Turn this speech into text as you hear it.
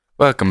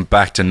Welcome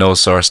back to No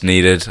Source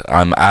Needed.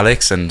 I'm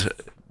Alex, and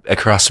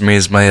across from me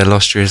is my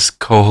illustrious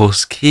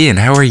co-host Cian.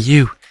 How are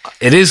you?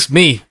 It is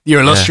me,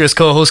 your illustrious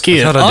co-host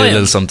Cian. I thought I'd do a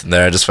little something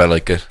there. I just felt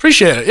like it.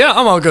 Appreciate it. Yeah,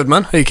 I'm all good,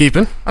 man. How you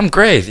keeping? I'm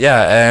great.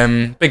 Yeah,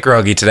 bit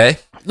groggy today.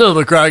 A little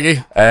bit groggy.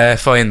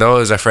 Fine though.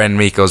 It was our friend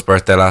Miko's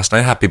birthday last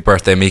night. Happy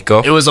birthday,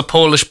 Miko. It was a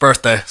Polish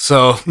birthday,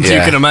 so you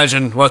can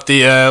imagine what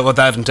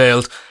that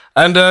entailed.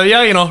 And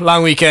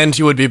long weekend.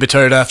 You would be a bit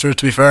tired after it,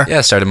 to be fair.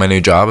 Yeah, started my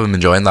new job. I'm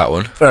enjoying that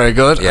one. Very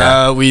good.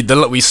 Yeah.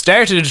 We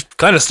started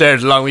a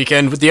long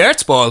weekend with the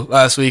arts ball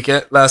last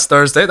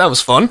Thursday. That was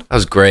fun. That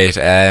was great.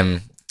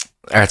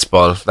 Arts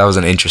ball. That was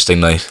an interesting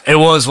night. It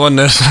was,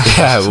 wasn't it?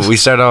 Yeah. We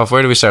started off.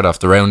 Where did we start off?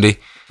 The roundy.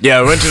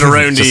 Yeah, we went to the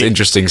roundy. Just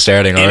interesting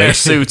starting. In our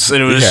suits,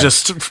 and it was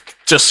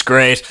just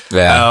great.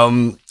 Yeah.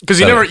 Because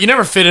you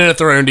never fit in at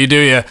the roundy, do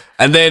you?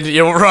 And then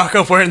you rock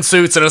up wearing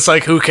suits, and it's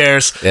like, who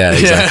cares? Yeah,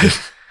 exactly. Yeah.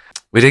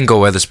 We didn't go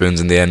Weatherspoons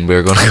in the end. We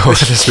were going to go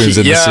Weatherspoons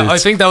in the suits. Yeah, I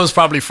think that was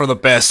probably for the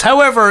best.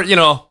 However,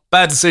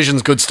 bad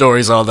decisions, good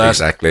stories, all that.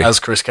 Exactly. As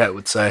Chris Cat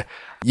would say.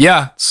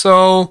 Yeah,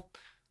 so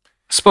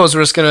I suppose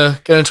we're just going to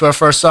get into our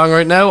first song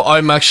right now.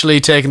 I'm actually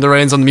taking the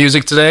reins on the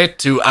music today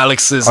to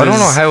Alex's I don't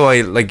know how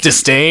I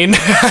disdain.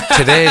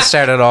 Today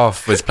started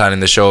off with planning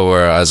the show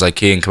where I was like,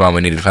 Cian, come on, we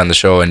need to plan the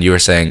show. And you were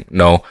saying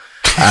no.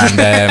 And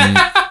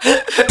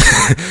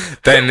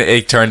then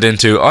it turned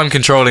into, I'm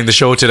controlling the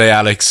show today,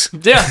 Alex.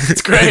 Yeah,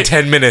 it's great. In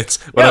 10 minutes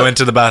when I went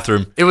to the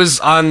bathroom. It was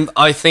on,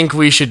 I think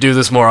we should do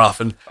this more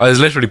often. I was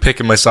literally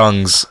picking my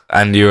songs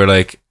and you were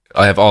like,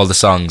 I have all the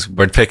songs.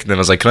 We're picking them. I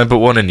was like, can I put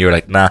one? And you were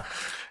like, nah.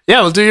 Yeah,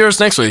 we'll do yours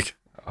next week.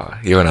 Oh,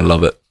 you're going to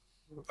love it.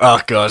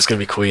 Oh, God, it's going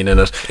to be Queen in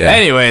it. Yeah.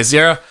 Anyways,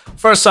 yeah,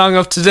 first song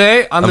of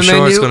today on the menu. I'm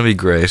sure it's going to be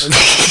great.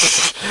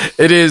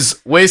 It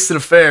is Wasted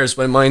Affairs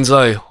by Mind's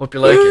Eye. Hope you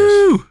like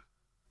it.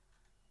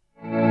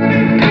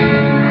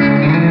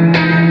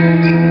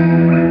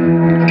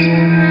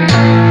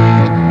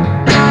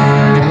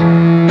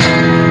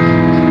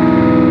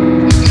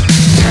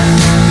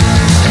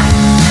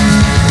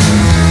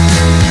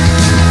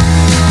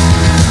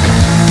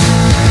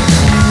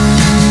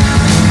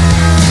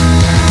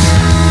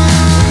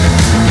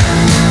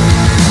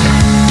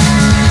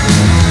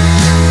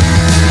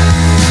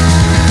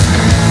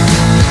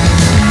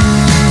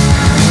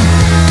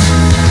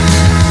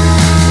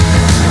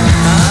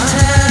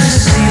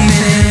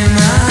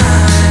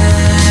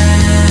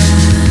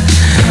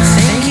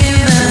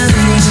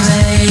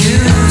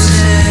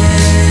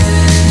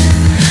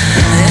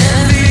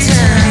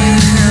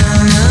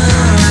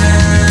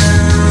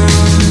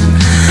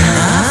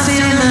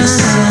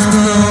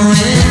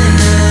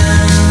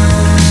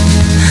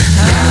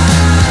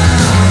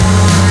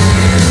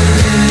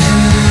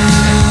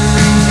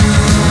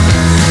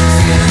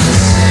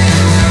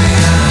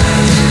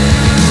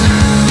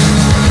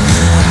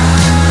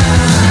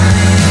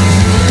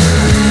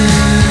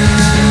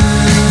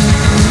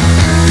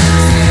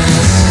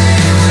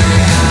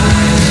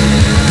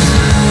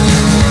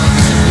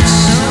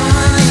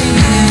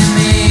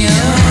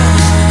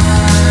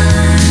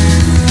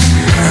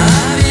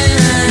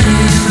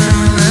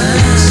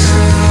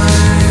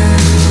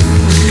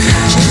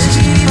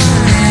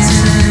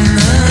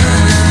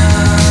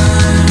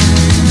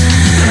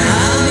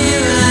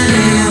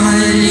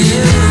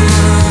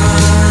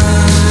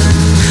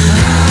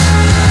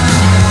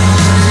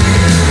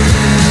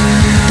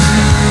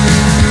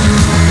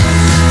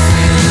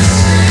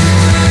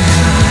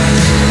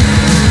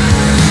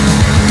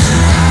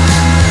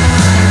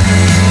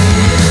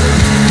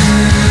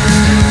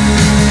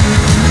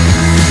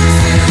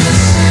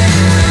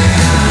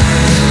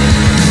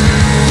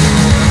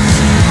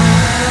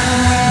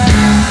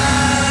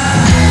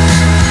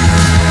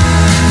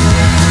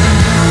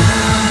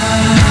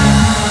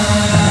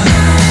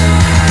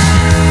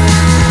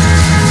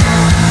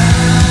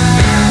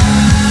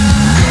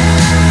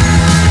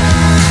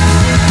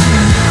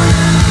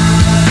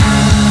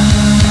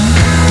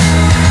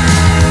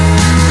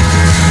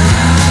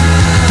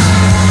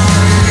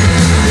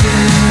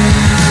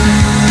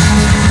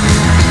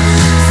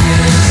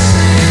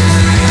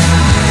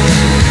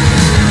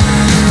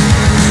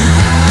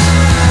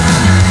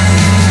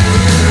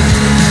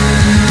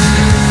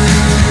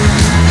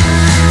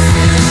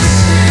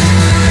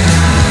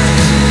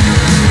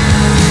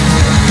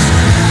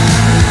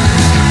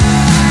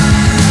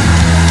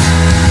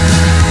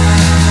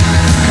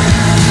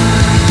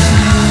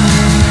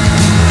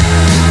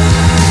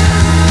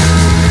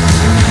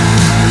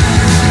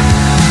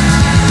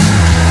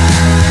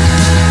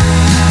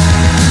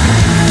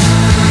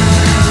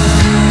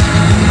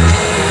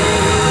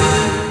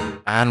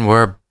 And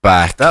we're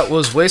back. That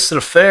was Wasted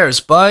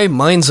Affairs by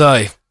Mind's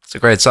Eye. It's a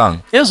great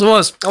song. Yes, it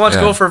was. I want to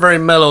go for a very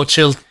mellow,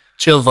 chill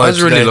vibe. I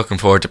was really today. looking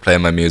forward to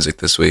playing my music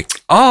this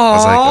week. Oh, I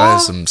was like, I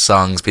have some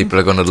songs people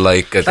are going to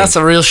like. That's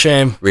a real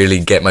shame. Really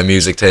get my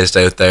music taste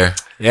out there.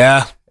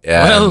 Yeah.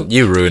 Yeah, well,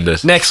 you ruined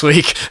it. Next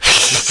week.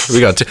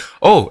 We got to...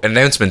 Oh,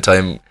 announcement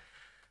time.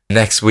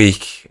 Next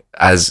week,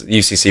 as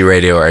UCC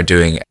Radio are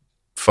doing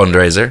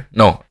fundraiser.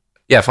 No.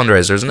 Yeah,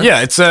 fundraiser, isn't it?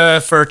 Yeah, it's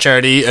for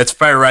charity. It's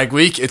Fire Rag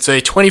Week. It's a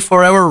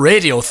 24-hour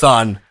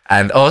radiothon.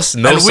 And us,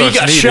 no and we such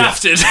got needed.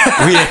 shafted.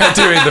 We are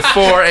doing the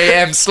 4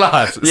 a.m.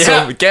 slot. Yeah.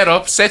 So get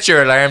up, set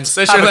your alarms,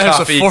 Set have your a alarms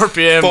coffee. at 4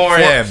 p.m. 4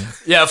 a.m.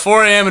 Yeah,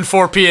 4 a.m. and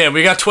 4 p.m.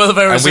 We got 12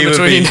 hours And we in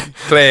will between. be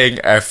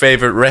playing our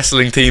favourite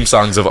wrestling theme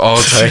songs of all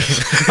time.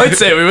 I'd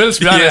say we will, to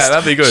be honest. Yeah,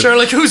 that'd be good. Sure,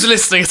 like, who's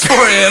listening? It's 4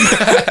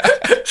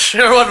 a.m.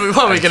 Sure, what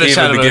are we going to Keane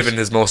chat will about? be giving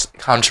his most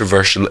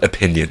controversial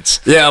opinions.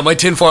 Yeah, my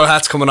tinfoil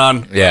hat's coming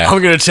on. Yeah.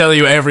 I'm going to tell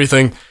you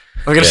everything.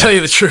 I'm going to tell you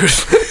the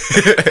truth.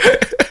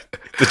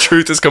 The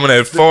truth is coming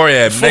out 4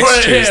 a.m. 4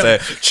 next a.m. Tuesday.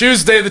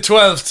 Tuesday the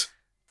 12th.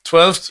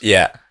 12th?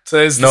 Yeah.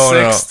 Today's the No,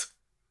 no, no. 6th.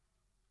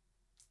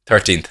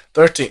 13th.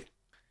 13th.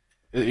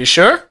 You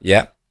sure?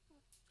 Yeah,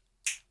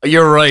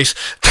 You're right.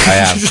 I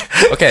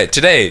am. Okay,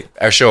 today,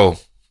 our show,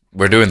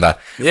 we're doing that.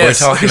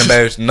 Yes. We're talking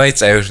about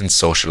nights out and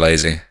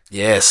socialising.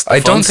 Yes. I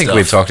don't think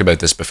we've talked about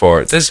this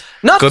before. There's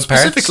Not good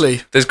parts.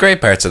 specifically. There's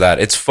great parts of that.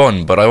 It's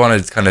fun, but I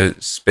want to kind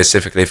of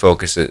specifically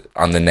focus it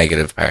on the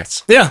negative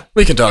parts. Yeah,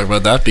 we can talk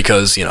about that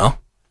because,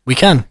 we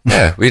can.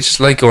 Yeah, we just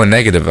like going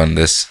negative on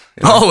this.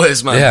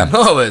 Always, man. Yeah.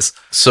 Always.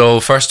 So,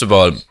 first of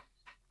all, when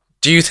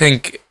do you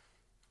think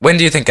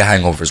a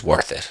hangover is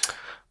worth it?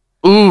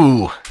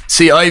 Ooh.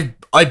 See, I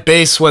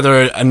base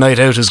whether a night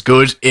out is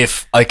good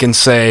if I can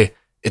say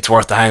it's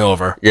worth the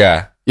hangover.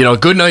 Yeah.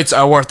 Good nights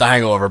are worth the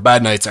hangover.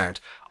 Bad nights aren't.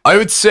 I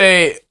would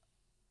say,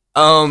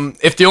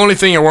 if the only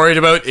thing you're worried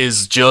about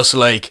is just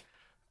like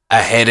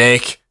a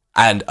headache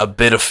and a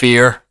bit of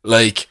fear,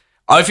 like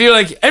I feel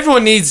like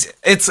everyone needs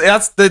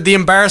that's the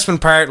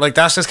embarrassment part. Like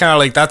that's just kind of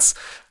like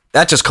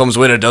that just comes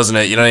with it, doesn't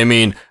it? You know what I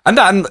mean?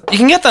 And you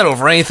can get that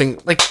over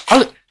anything. Like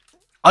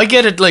I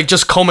get it, like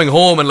just coming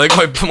home and like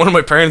one of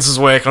my parents is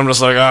awake. And I'm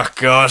just like, oh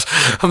god,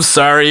 I'm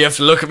sorry you have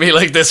to look at me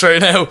like this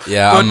right now.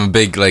 Yeah, I'm a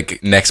big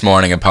like next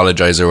morning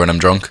apologizer when I'm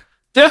drunk.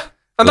 Yeah,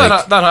 and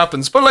Like- that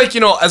happens. But like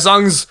as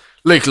long as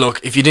like look,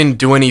 if you didn't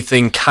do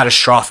anything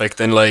catastrophic,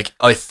 then like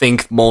I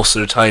think most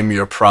of the time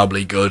you're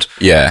probably good.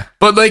 Yeah.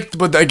 But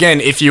again,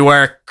 if you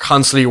are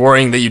constantly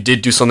worrying that you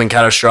did do something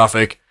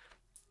catastrophic,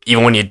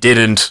 even when you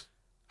didn't,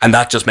 and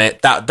that just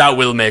that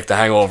will make the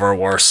hangover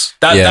worse.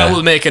 That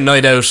will make a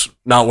night out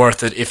not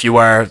worth it if you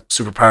are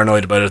super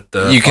paranoid about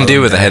it. You can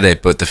deal with a day.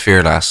 headache, but the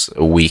fear lasts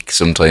a week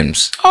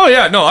sometimes. Oh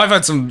yeah, no, I've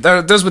had some.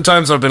 There's been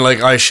times I've been like,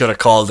 I should have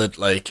called it.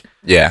 Like,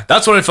 Yeah.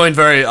 that's what I find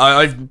very.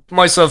 I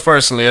myself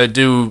personally, I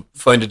do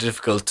find it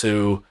difficult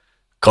to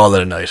call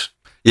it a night.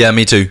 Yeah,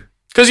 me too.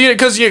 Because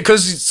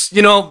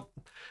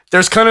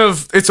there's kind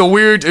of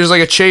there's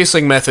like a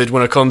chasing method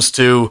when it comes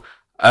to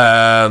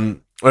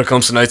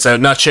nights out.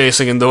 Not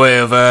chasing in the way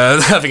of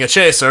having a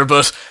chaser,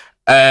 but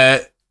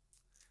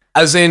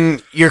as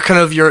in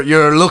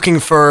you're looking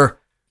for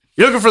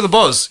the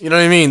buzz. You know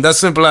what I mean? That's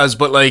simple as.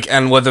 But like,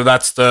 and whether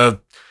that's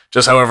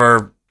just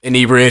however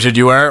inebriated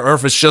you are, or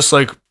if it's just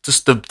like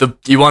the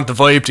you want the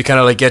vibe to kind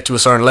of like get to a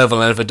certain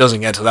level, and if it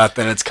doesn't get to that,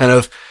 then it's kind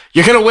of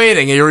you're kind of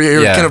waiting. You're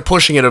Yeah. kind of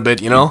pushing it a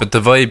bit. But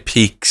the vibe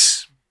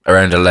peaks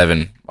around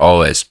 11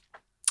 always.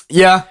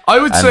 Yeah, I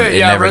would And say it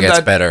never around gets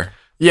that. better.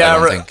 Yeah, I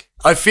don't think.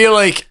 I feel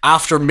like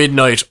after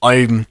midnight,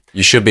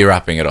 You should be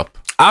wrapping it up.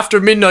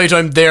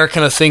 I'm there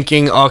kind of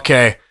thinking,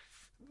 okay,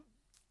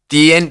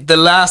 the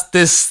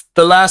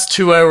last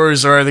 2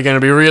 hours are either going to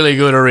be really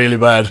good or really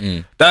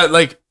bad. That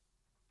like,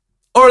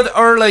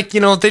 or like,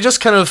 they just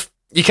kind of,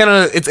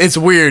 it's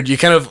weird.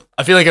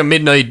 I feel like at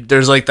midnight,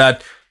 there's like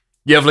that,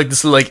 you have like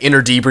this little like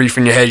inner debrief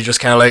in your head. You're just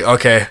kind of like,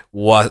 okay,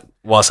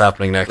 what's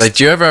happening next? Like,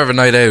 do you ever have a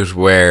night out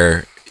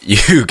where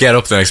you get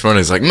up the next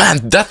morning, it's like, man,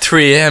 that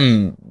 3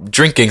 a.m.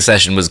 drinking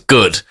session was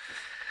good.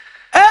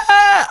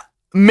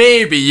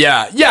 Maybe,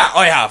 yeah. Yeah,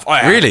 I have.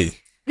 Really?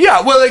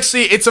 Yeah, well, like,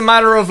 see, it's a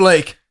matter of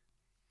like,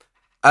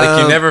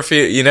 Like, you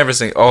never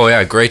think, oh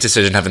yeah, great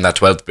decision having that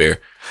 12th beer.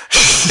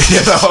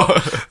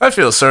 I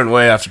feel a certain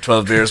way after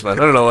 12 beers, man.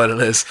 I don't know what it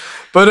is.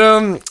 But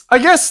I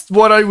guess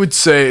what I would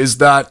say is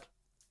that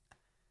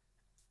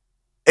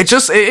it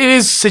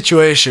is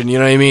situation, you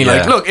know what I mean? Yeah.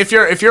 Like, look, if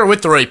you're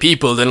with the right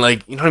people, then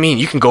like, you know what I mean,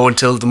 you can go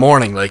until the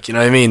morning, like, you know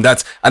what I mean?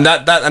 That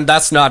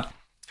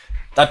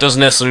doesn't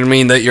necessarily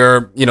mean that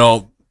you're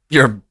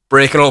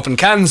breaking open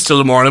cans till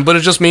the morning, but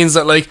it just means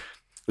that like,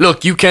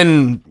 look, you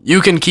can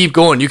keep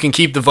going, you can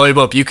keep the vibe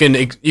up, you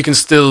can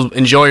still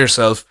enjoy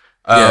yourself.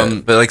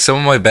 Yeah, but like some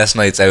of my best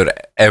nights out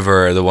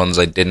ever are the ones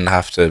I didn't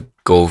have to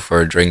go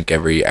for a drink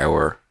every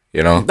hour,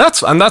 you know?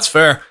 That's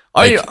fair.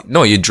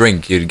 No, you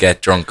drink, you'd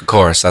get drunk, of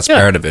course, that's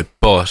part of it,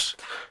 but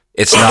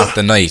it's not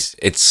the night,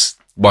 it's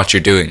what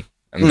you're doing.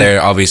 And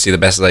they're obviously the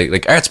best,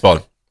 like arts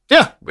ball.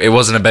 Yeah. It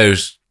wasn't about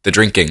the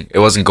drinking, it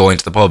wasn't going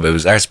to the pub, it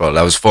was arts ball,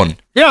 that was fun.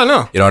 Yeah, I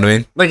know. You know what I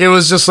mean? Like, it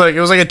was like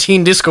a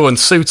teen disco in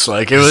suits.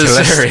 Like, it was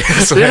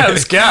hilarious. Yeah, it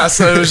was gas.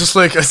 I was just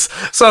like, I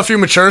saw a few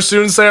mature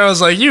students there. I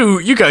was like,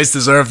 you guys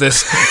deserve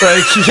this.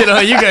 Like,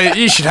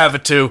 you should have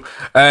it too.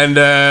 And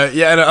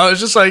and I was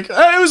just like,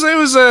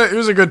 it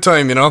was a good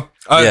time, you know.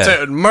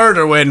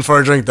 Murder waiting for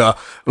a drink though.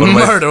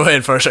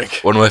 Waiting for a drink.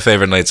 One of my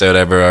favourite nights out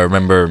ever, I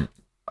remember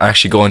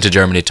actually going to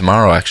Germany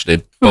tomorrow,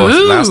 actually. But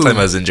last time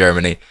I was in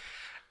Germany,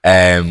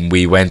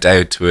 we went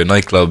out to a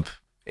nightclub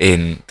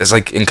in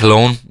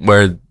Cologne,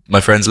 where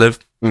my friends live.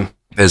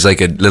 They is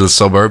like a little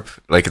suburb,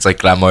 like it's like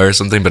Glanmire or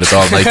something, but it's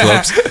all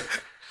nightclubs.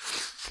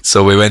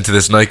 So we went to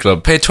this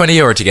nightclub, paid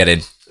 €20 to get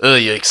in. Oh,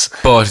 yikes.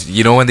 But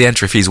you know when the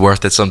entry fee's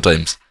worth it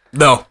sometimes?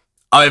 No,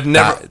 I've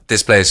never.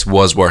 This place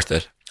was worth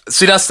it.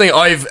 See, that's the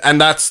thing. And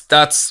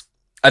that's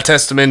a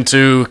testament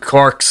to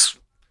Cork's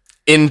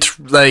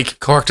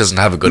Cork doesn't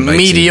have a good night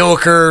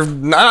mediocre,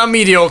 not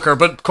mediocre,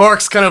 but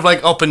Cork's kind of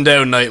like up and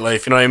down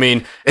nightlife. You know what I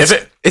mean?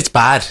 It's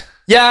bad.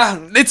 Yeah,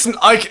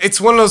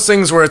 it's one of those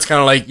things where it's kind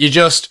of like it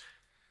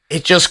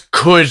just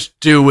could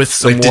do with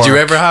some work. Did you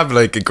ever have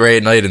like a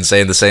great night and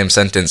say in the same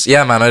sentence,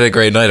 yeah man, I had a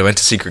great night, I went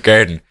to Secret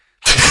Garden?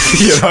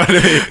 You know what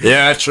I mean?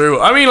 Yeah, true.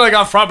 I mean, like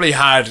I've probably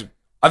had,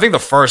 I think the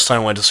first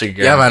time I went to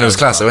Secret Garden. Yeah man, it was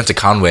class. I went to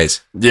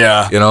Conway's.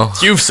 Yeah. You know?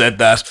 You've said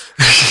that.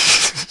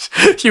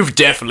 You've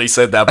definitely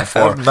said that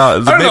before.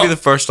 Maybe the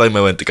first time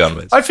I went to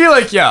Conway's. I feel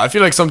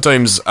like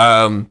sometimes,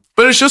 but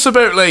it's just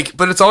about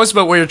but it's always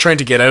about where you're trying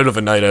to get out of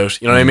a night out.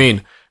 You know what I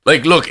mean?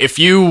 Like, look, if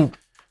you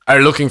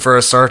are looking for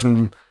a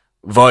certain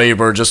vibe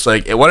or just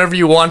like whatever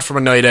you want from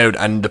a night out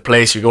and the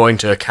place you're going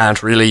to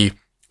can't really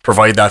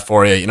provide that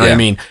for you. You know what I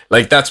mean?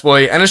 Like, that's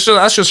why, and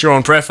that's just your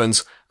own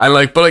preference. And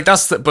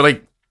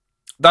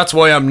that's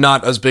why I'm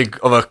not as big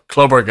of a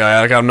clubber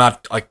guy.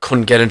 Like I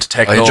couldn't get into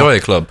techno. I enjoy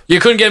a club. You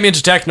couldn't get me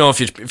into techno if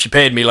you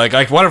paid me. Like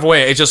whatever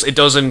way, it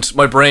doesn't.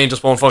 My brain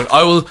just won't fuck.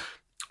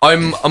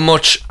 I'm a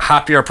much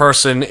happier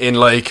person in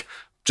like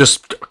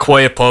just a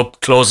quiet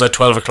pub, close at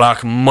 12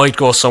 o'clock. Might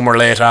go somewhere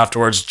late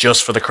afterwards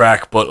just for the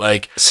crack. But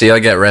like, see, I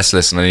get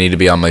restless and I need to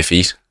be on my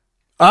feet.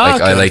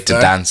 I like to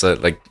dance.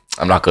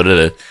 I'm not good at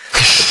it,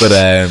 but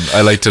I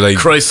like to like.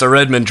 Christ,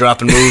 Redmond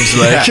dropping moves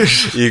like. Yeah.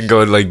 You can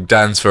go like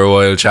dance for a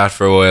while, chat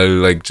for a while,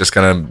 like just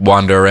kind of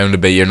wander around a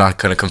bit. You're not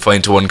kind of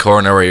confined to one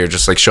corner where you're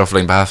just like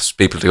shuffling past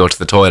people to go to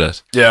the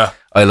toilet. Yeah,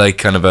 I like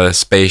kind of a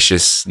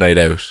spacious night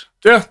out.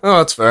 Yeah, no,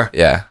 that's fair.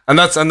 Yeah, and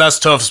that's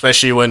tough,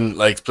 especially when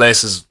like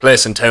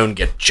place in town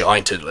get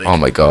jointed. Like, oh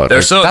my god,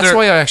 that's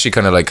why I actually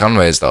kind of like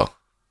Conway's though.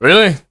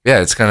 Really?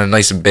 Yeah, it's kind of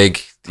nice and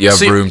big. You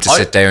have room to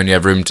sit down. You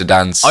have room to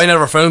dance. I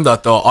never found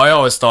that though. I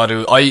always thought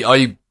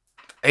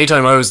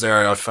anytime I was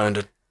there, I found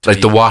it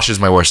like the wash is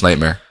my worst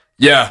nightmare.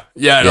 Yeah,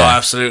 no,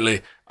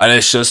 absolutely. And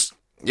it's just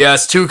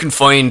it's too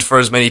confined for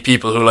as many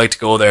people who like to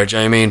go there. Do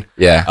you know what I mean?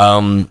 Yeah.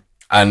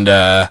 And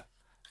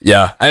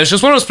it's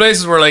just one of those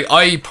places where like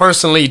I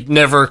personally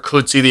never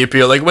could see the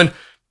appeal. Like when,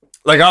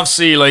 like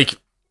obviously like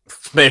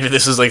maybe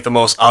this is like the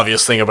most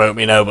obvious thing about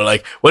me now, but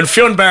like when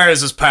Fionn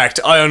Barras is packed,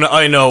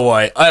 I know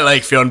why. I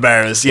like Fionn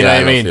Barras. You know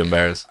what I mean? Fionn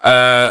Barras.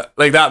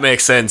 Like that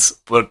makes sense,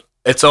 but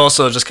it's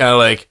also just kind of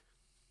like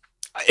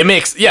it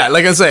makes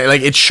like I say,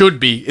 like it should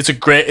be. It's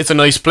a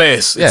nice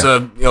place. Yeah. It's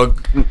a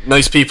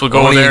nice people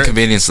go there. The only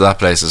inconvenience to that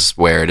place is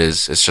where it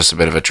is. It's just a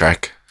bit of a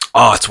trek.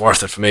 Oh, it's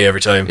worth it for me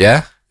every time.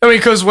 Yeah. I mean,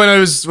 because when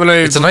it's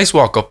a nice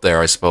walk up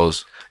there, I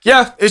suppose.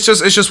 Yeah, it's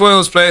just one of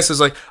those places.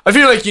 Like I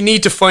feel like you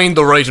need to find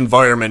the right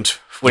environment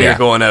when you're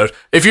going out.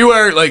 If you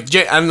are like,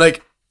 and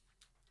like,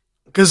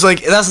 because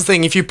like that's the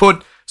thing. If you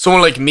put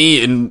someone like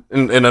me in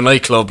a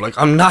nightclub, like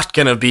I'm not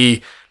gonna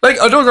be like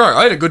I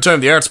had a good time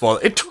at the Arts Ball.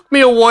 It took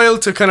me a while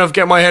to kind of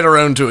get my head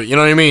around to it. You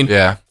know what I mean?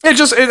 Yeah.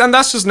 And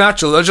that's just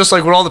natural. It's just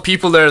like with all the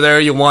people there,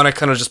 you want to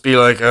kind of just be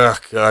like, oh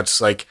god,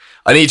 it's like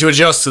I need to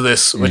adjust to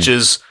this, which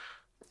is.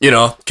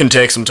 Can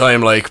take some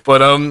time, like,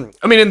 but I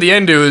mean, in the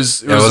end, it was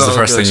the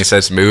first thing you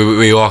said to me.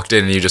 We walked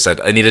in and you just said,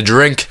 "I need a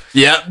drink."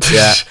 Yeah.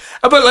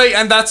 But like,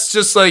 and that's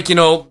just like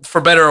for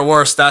better or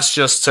worse, that's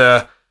just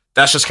kind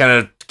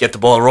of get the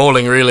ball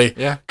rolling, really.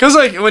 Yeah. Because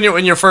like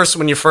when you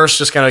first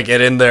just kind of get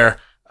in there,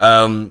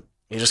 you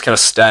just kind of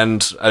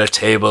stand at a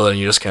table and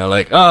you just kind of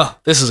like, oh,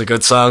 this is a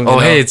good song.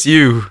 Hey, it's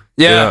you.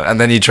 Yeah, and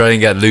then you try and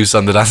get loose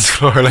on the dance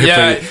floor. Like,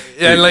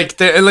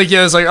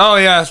 it's like, oh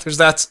yeah, there's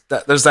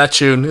that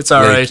tune. It's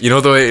all right. You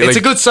know the way it's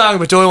a good song,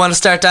 but do I want to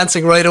start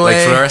dancing right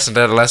away? Like Fluorescent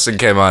Adolescent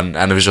came on,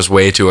 and it was just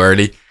way too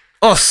early.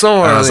 Oh, so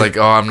early. And I was like,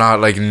 oh, I'm not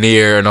like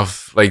near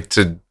enough like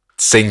to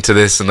sing to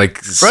this and like.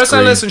 Fluorescent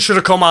Adolescent should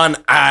have come on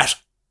at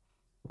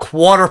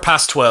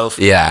 12:15.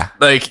 Yeah,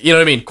 like you know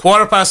what I mean.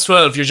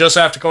 12:15. You're just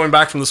after coming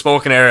back from the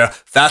smoking area.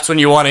 That's when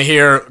you want to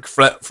hear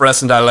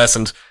Fluorescent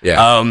Adolescent.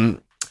 Yeah.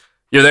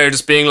 You're there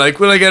just being like,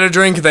 will I get a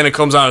drink? And then it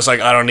comes on. It's like,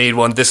 I don't need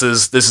one. This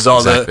is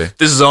all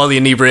the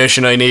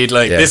inebriation I need.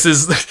 Like this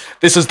is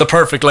the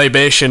perfect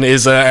libation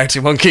is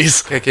Arctic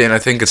Monkeys. Okay, and I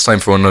think it's time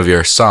for one of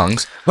your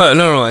songs. Well,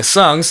 no, my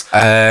songs.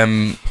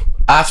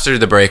 After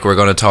the break, we're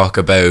going to talk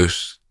about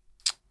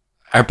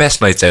our best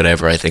nights out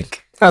ever, I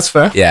think. That's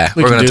fair. Yeah,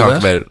 we're going to talk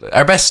about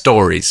our best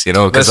stories,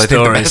 because I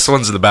think the best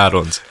ones are the bad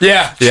ones.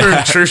 Yeah,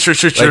 true.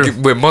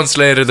 Like, months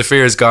later, the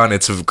fear is gone.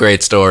 It's a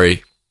great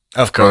story.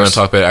 Of course. We're going to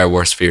talk about our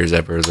worst fears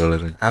ever as well, I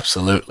think.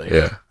 Absolutely.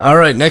 Yeah. All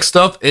right, next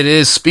up, it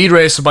is Speed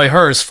Racer by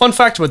Hers. Fun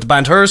fact about the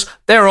band Hers,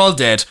 they're all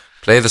dead.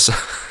 Play the song.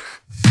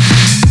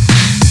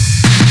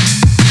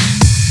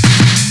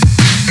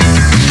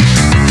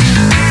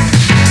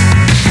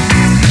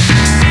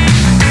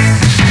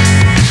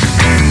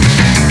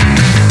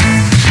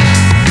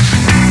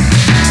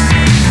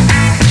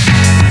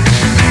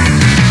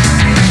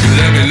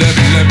 Let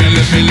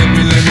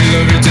me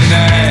love you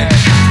tonight.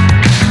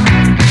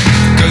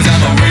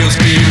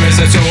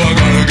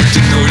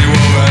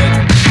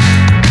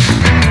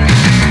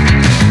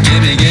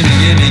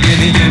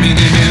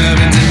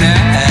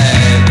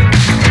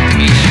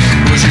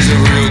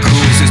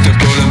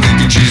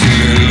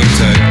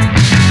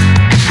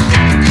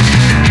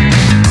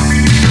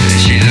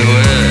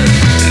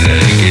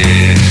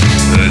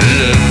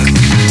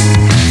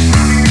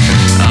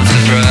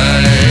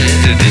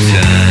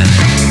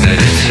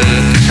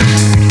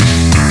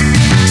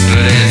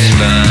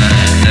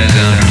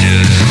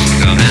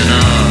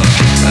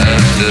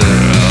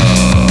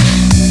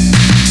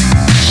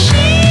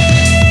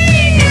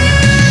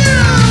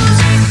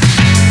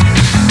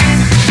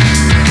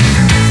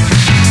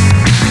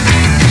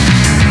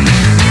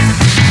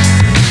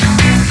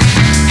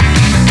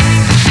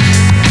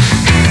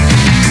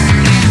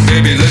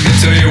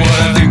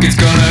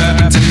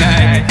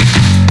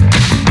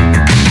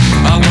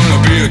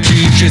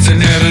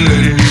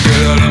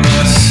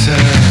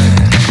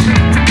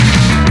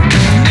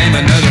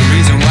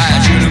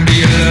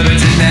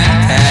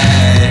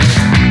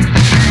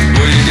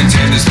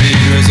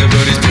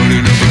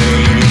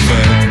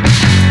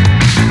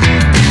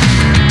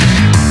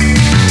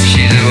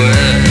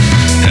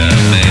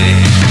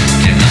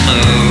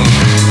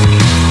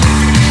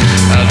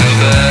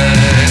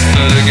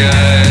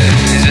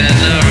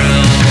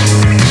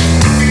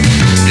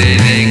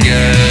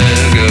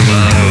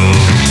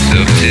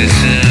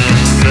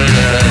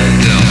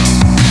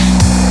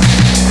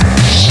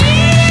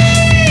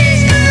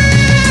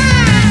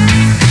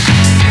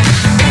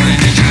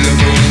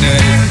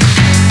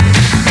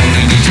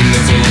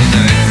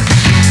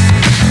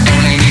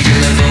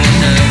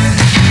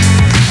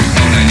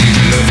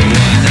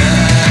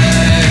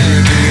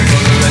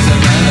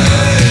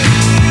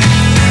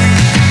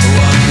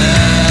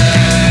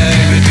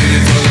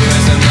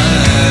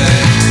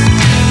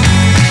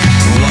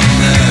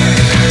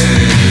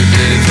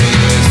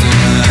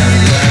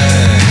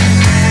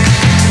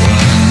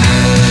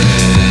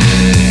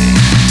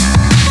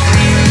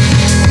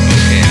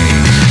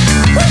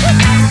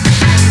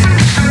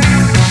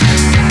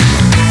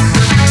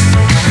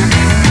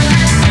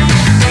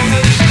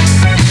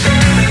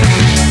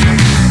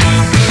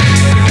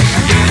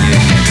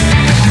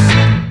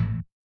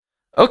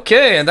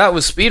 Okay, and that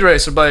was Speed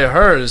Racer by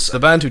Hers, the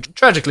band who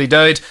tragically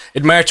died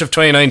in March of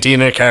 2019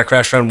 in a car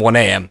crash around 1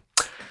 a.m.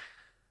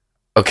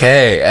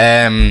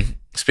 Okay,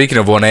 speaking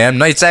of 1 a.m,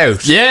 nights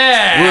out.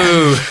 Yeah!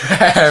 Woo!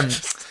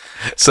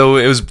 So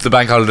it was the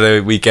bank holiday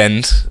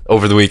weekend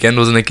over the weekend,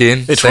 wasn't it,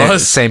 Cian? It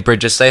was. St.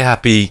 Bridget's Day.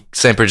 Happy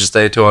St. Bridget's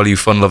Day to all you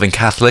fun-loving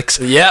Catholics.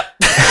 Yep.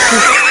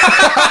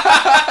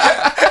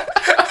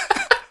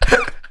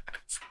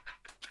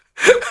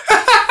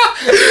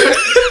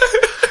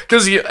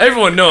 Because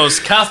everyone knows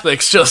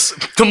Catholics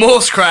just the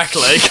most crack,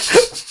 like.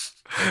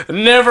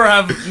 Never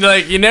have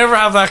you never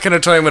have that kind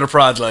of time with a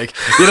prod, like,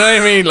 you know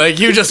what I mean? Like,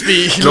 you just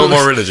be No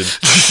more religion.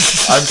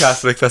 I'm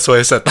Catholic, that's why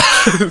I said that.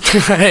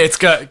 Hey,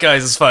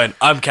 guys, it's fine.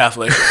 I'm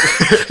Catholic.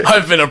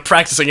 I've been a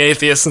practicing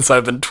atheist since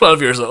I've been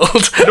 12 years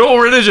old. No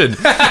religion.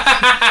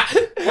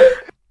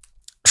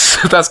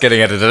 That's getting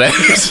edited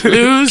out.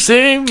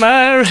 Losing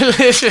my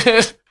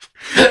religion.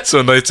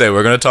 So nights out,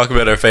 we're going to talk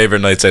about our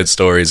favourite nights out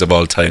stories of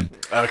all time.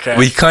 Okay.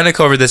 We kind of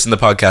covered this in the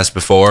podcast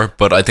before,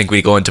 but I think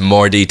we go into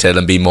more detail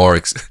and be more,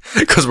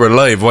 because we're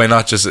live, why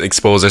not just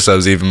expose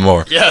ourselves even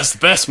more? Yeah, it's the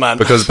best, man.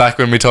 Because back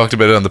when we talked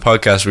about it on the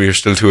podcast, we were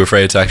still too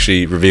afraid to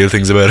actually reveal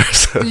things about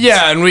ourselves.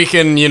 Yeah, and we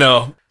can,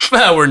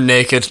 we're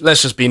naked.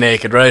 Let's just be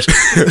naked, right?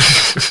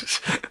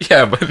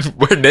 Yeah, but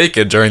we're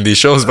naked during these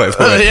shows, by the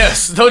way.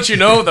 Yes, don't you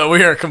know that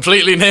we are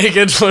completely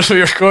naked when we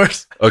record?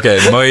 Okay,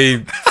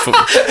 my...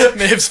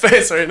 Maeve's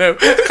face right now.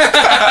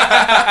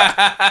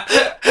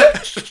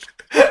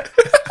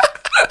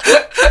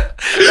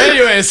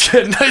 Anyways,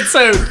 nights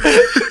out.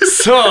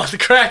 So, the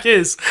crack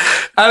is,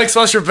 Alex,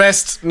 what's your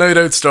best night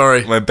out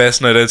story? My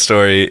best night out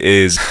story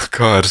is...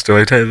 God, do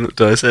I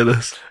say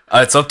this?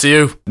 It's up to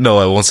you. No,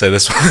 I won't say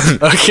this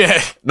one. Okay.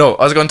 No,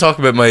 I was going to talk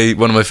about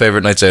one of my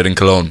favourite nights out in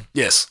Cologne.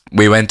 Yes.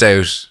 We went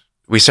out...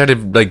 We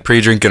started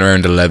pre-drinking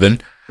around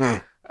 11.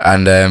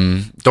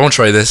 And don't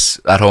try this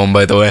at home,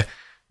 by the way.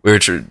 We were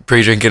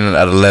pre-drinking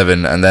at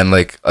 11, and then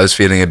I was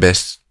feeling a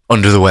bit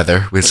under the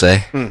weather, we'll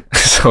say.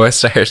 So I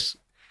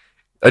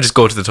just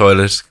go to the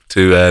toilet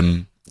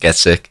to get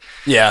sick.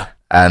 Yeah.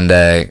 And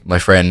my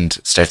friend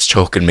starts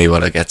choking me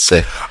while I get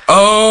sick.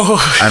 Oh.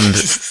 And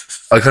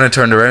I kind of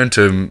turned around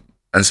to him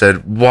and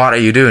said, "What are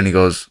you doing?" He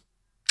goes,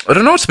 "I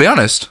don't know, to be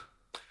honest."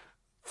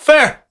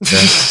 Fair. Yeah,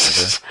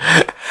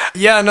 okay.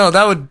 Yeah, no,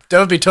 that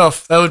would be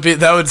tough.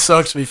 That would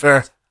suck, to be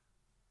fair.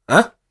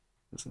 Huh?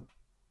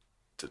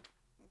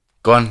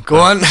 Go on.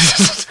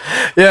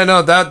 Yeah,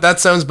 no, that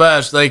sounds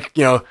bad.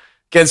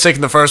 Getting sick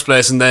in the first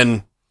place and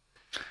then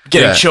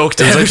getting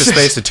choked out. It out. was the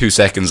space of 2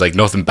 seconds,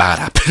 nothing bad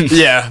happened.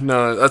 Yeah,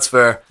 no, that's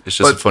fair. It's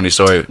just a funny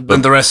story.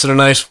 But the rest of the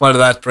night, what did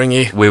that bring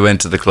you? We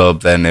went to the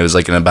club then. It was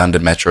an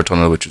abandoned metro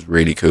tunnel, which was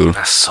really cool.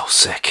 That's so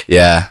sick.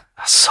 Yeah.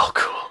 That's so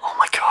cool. Oh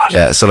my god.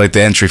 Yeah, so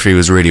the entry fee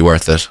was really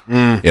worth it.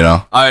 You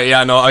know?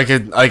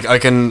 I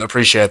can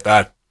appreciate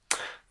that.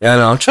 Yeah,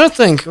 no, I'm trying to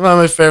think about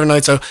my favourite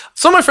nights out.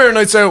 Some of my favourite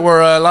nights out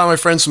were a lot of my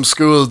friends from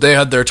school. They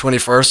had their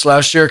 21st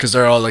last year because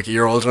they're all a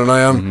year older than I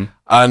am.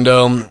 And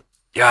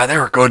yeah, they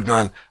were good,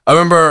 man. I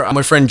remember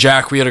my friend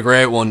Jack, we had a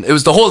great one. It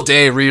was the whole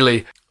day,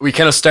 really. We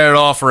kind of started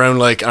off around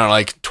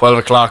 12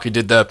 o'clock. We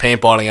did the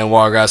paintballing on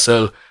Wargrass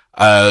Hill. It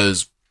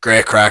was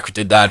great crack. We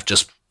did that,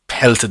 just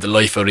pelted the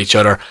life out of each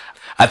other.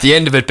 At the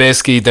end of it,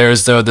 basically,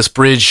 there's this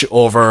bridge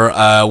over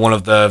one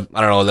of the,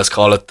 let's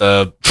call it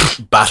the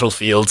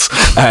battlefields.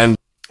 And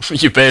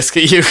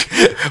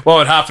what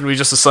would happen, we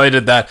just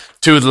decided that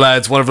two of the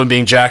lads, one of them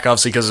being Jack,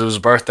 obviously, because it was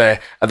his birthday,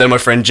 and then my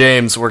friend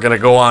James, were going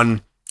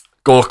to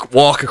go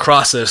walk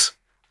across it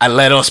and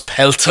let us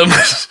pelt him.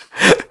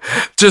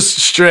 Just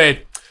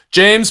straight.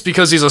 James,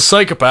 because he's a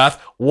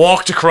psychopath,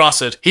 walked across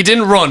it. He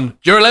didn't run.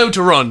 You're allowed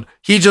to run.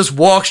 He just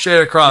walked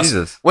straight across.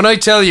 Jesus. When I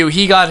tell you,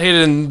 he got hit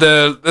in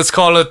let's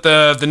call it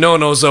the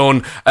no-no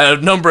zone a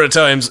number of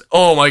times.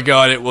 Oh my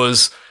God, it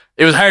was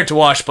hard to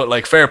watch,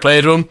 but fair play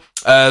to him.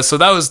 So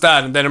that was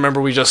that. And then I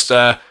remember we just,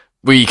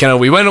 we all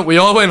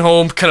went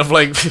home, kind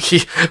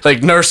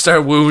of nursed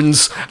our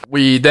wounds.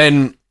 We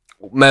then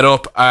met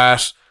up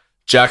at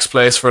Jack's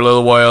place for a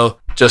little while,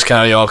 just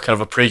kind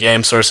of a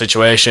pre-game sort of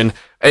situation.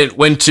 It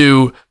went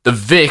to the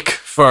Vic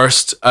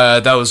first.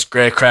 That was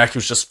great crack. It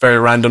was just very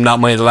random. Not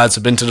many of the lads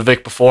have been to the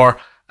Vic before,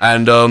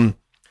 and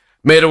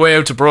made our way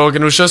out to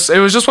Brogan. It was just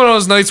one of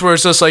those nights where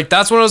it's just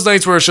that's one of those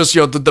nights where it's just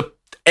the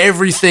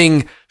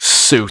everything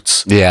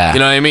suits. Yeah, you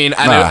know what I mean.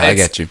 And I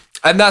get you.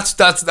 And that's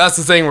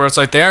the thing where it's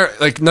they are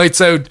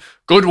nights out.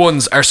 Good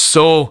ones are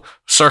so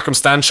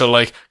circumstantial.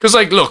 Because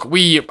look,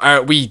 we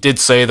did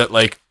say that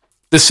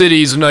the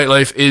city's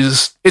nightlife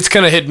it's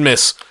kind of hit and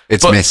miss.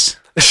 It's miss.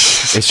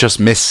 It's just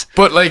miss.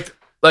 But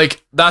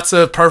that's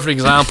a perfect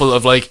example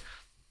of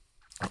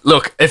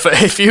look,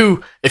 if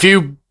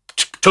you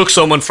took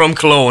someone from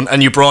Cologne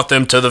and you brought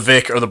them to the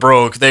Vic or the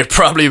Brogue, they'd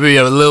probably be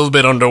a little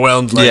bit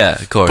underwhelmed.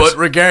 Yeah, of course. But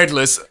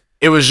regardless,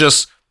 it was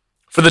just,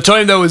 for the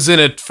time that I was in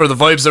it, for the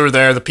vibes that were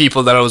there, the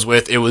people that I was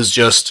with, it was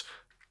just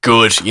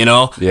good, you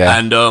know? Yeah.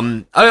 And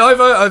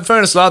I've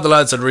fairness, a lot of the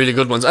lads had really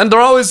good ones. And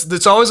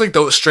it's always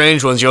those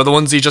strange ones, the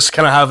ones you just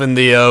kind of have in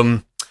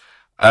the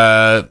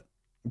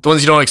the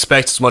ones you don't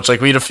expect as much. Like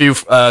we had a few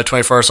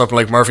 21st up in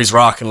like Murphy's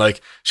Rock and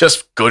like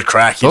just good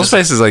crack. Those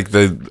places like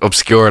the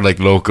obscure like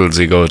locals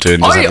you go to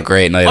and just have a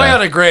great night. I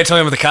had a great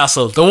time at the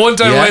castle. The one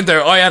time I went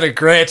there, I had a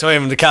great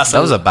time in the castle.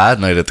 That was a bad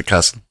night at the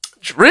castle.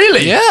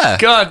 Really? Yeah.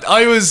 God,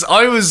 I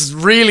was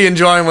really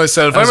enjoying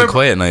myself. That was a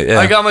quiet night. Yeah.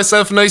 I got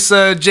myself a nice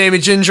Jamie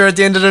Ginger at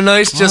the end of the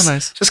night.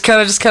 Nice. Just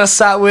kind of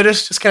sat with it.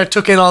 Just kind of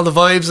took in all the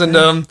vibes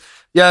and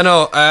yeah,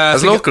 no.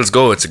 As locals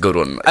go, it's a good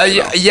one.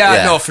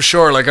 Yeah, no, for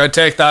sure. Like, I'd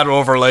take that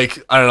over,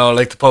 like, I don't know,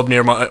 like the pub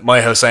near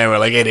my house anyway.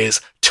 Like, it is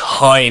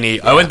tiny.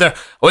 Yeah. I went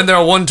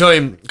there one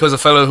time because a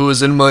fellow who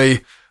I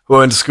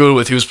went to school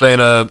with, he was playing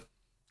a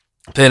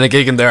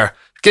gig in there.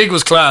 The gig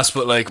was class,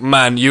 but like,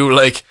 man, you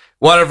like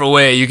whatever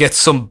way you get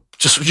you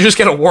just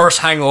get a worse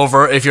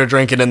hangover if you're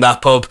drinking in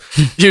that pub.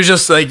 You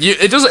just like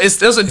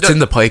it's in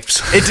the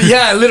pipes.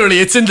 Yeah, literally,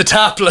 it's in the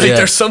tap. Like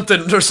there's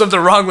something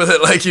wrong with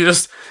it. Like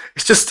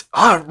it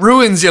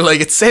ruins you.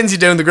 Like it sends you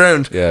down the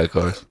ground. Yeah, of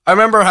course. I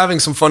remember having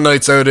some fun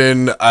nights out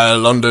in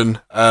London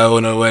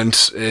when I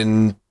went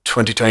in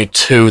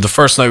 2022. The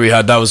first night we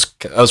had that was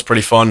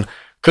pretty fun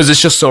because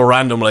it's just so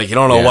random. Like you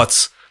don't know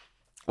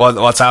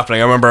what's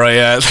happening. I remember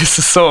this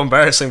is so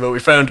embarrassing, but we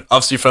found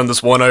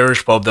this one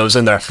Irish pub that was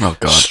in there. Oh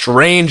god.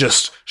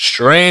 Strangest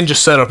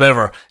setup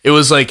ever. It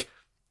was like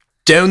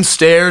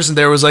downstairs and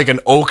there was like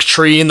an oak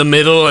tree in the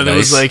middle and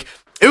nice.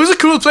 it was a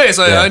cool place.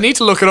 I need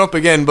to look it up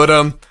again, but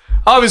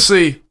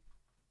obviously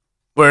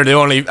we're the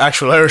only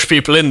actual Irish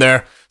people in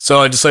there, so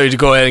I decided to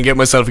go ahead and get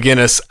myself a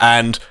Guinness.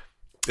 And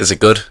is it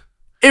good?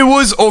 It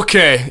was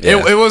okay.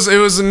 Yeah. It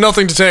was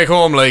nothing to take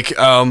home, like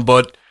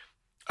but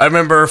I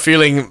remember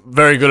feeling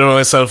very good about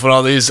myself when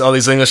all these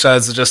English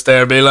lads are just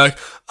there being like,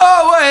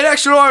 oh, wait, an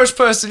actual Irish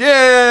person,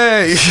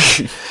 yay!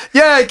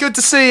 Yeah, good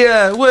to see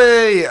you,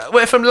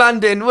 way from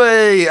London,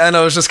 way! And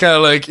I was just kind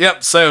of like,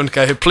 yep, sound,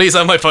 okay, please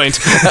have my pint.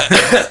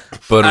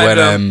 But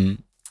when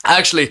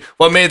actually,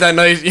 what made that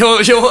night, you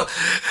know,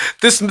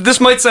 this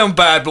might sound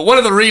bad, but one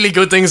of the really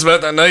good things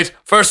about that night,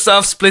 first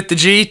off, split the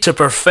G to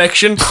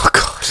perfection. Oh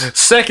god.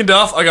 Second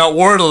off, I got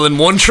Wordle in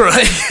one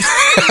try.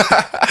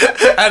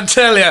 And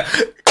tell you,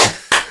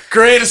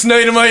 greatest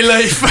night of my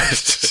life.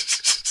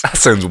 That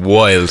sounds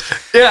wild.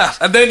 Yeah,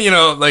 and then, you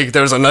know, like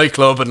there was a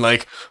nightclub and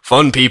like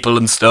fun people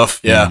and stuff.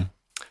 Yeah.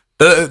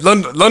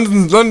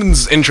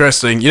 London's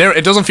interesting.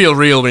 It doesn't feel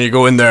real when you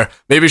go in there.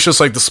 Maybe it's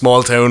just like the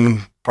small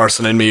town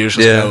person in me is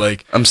just kind of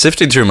like, I'm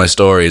sifting through my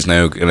stories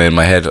now and in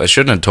my head I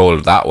shouldn't have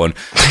told that one.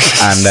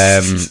 And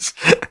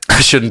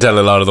I shouldn't tell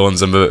a lot of the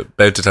ones I'm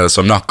about to tell,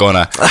 so I'm not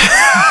gonna.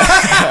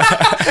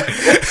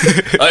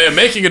 I am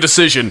making a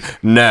decision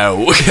now.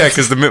 Yeah,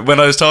 because when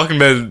I was talking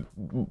about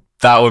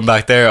that one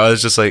back there, I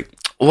was just like,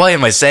 why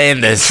am I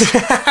saying this?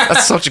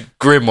 That's such a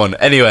grim one.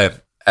 Anyway,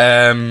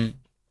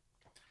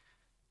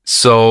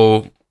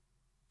 so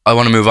I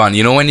want to move on.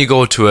 You know when you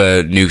go to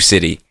a new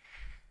city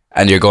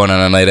and you're going on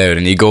a night out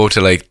and you go to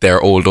like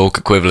their Old Oak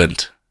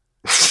equivalent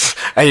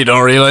and you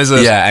don't realise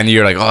it? Yeah, and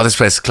you're like, oh, this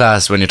place is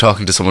class when you're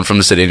talking to someone from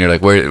the city and you're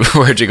like,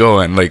 where'd you go?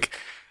 And like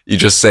you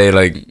just say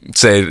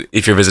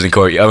if you're visiting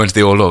Cork, I went to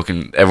the Old Oak,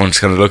 and everyone just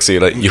kind of looks at you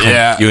like,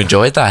 you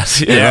enjoyed that.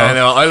 You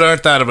know? I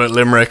learned that about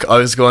Limerick. I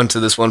was going to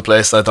this one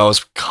place that I thought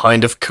was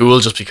kind of cool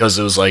just because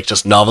it was like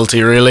just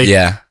novelty, really.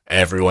 Yeah.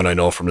 Everyone I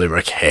know from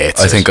Limerick hates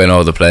it. I think I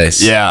know the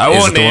place. Yeah, I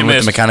won't name it.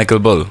 With the mechanical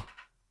bull?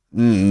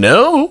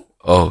 No.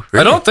 Oh,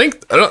 really? I don't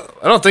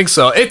think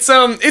so.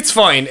 It's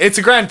fine. It's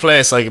a grand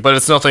place, like, but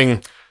it's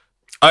nothing.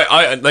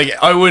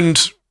 I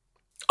wouldn't.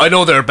 I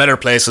know there are better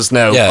places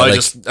now. Yeah, I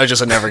just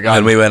had never gone.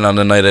 When we went on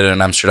the night out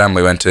in Amsterdam,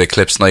 we went to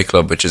Eclipse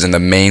nightclub, which is in the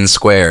main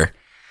square.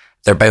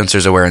 Their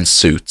bouncers are wearing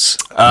suits.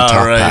 Top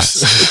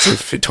hats.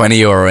 It's a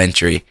 €20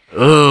 entry.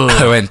 Ooh.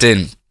 I went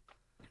in.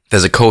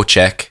 There's a coat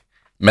check,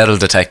 metal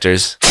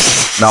detectors,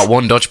 not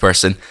one Dutch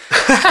person,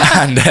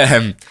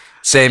 and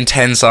same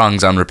 10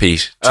 songs on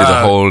repeat to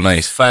the whole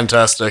night.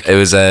 Fantastic. It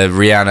was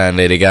Rihanna and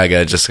Lady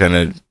Gaga just kind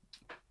of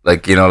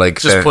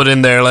just put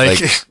in there like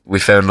We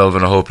Found Love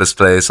in a Hopeless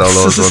Place, all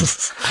those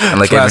ones. And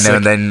like classic. Every now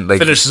and then, like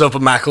finishes up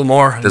with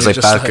Macklemore. There's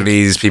like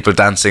balconies, people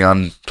dancing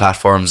on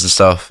platforms and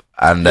stuff,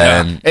 and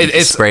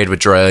it's sprayed with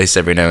dry ice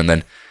every now and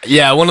then.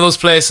 Yeah, one of those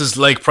places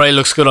like probably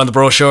looks good on the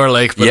brochure,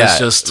 like, but it's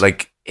just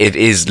like it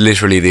is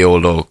literally the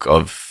Old Oak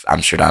of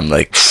Amsterdam,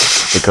 like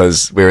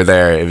because we were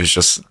there. It was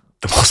just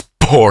the most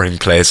boring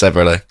place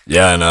ever. Like,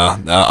 yeah, no,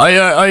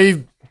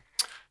 I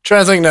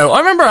trying to think now. I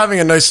remember having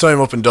a nice time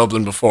up in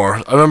Dublin before.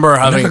 I remember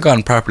having never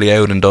gone properly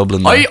out in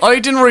Dublin. I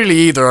didn't really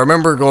either. I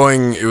remember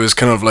going. It was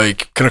kind of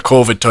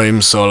COVID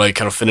times, so like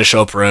kind of finish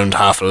up around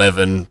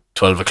 11:30,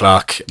 12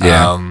 o'clock.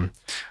 Yeah,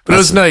 but it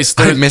was nice.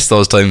 I miss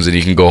those times when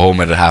you can go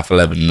home at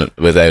 11:30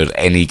 without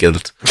any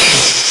guilt.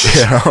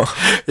 You know?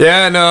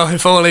 Yeah, no.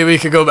 If only we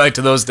could go back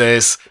to those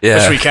days,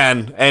 which we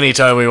can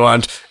anytime we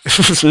want.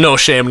 No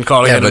shame in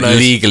calling it a night. But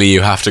legally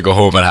you have to go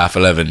home at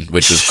 11:30,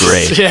 which is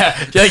great. Yeah,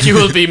 like you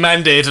will be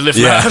mandated if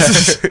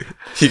not.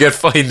 You get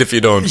fined if you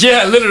don't.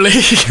 Yeah, literally.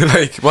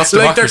 Like, what's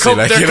democracy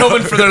like? They're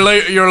coming for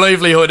your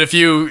livelihood if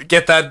you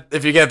get that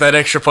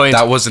extra point.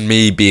 That wasn't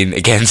me being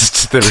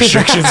against the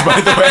restrictions,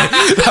 by the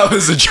way. That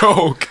was a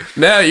joke.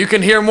 Now, you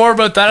can hear more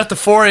about that at the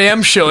 4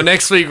 a.m. show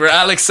next week, where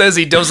Alex says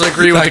he doesn't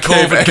agree with the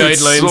COVID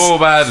guidelines. So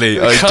badly.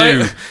 I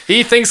do.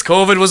 He thinks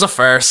COVID was a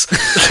farce.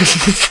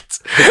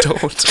 I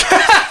don't.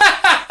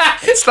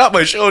 It's not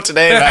my show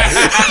today,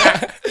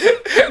 man.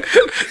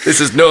 This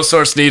is No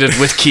Source Needed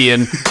with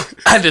Cian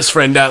and his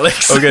friend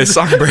Alex. Okay,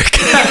 song break.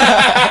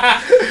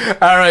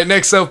 All right,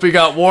 next up we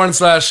got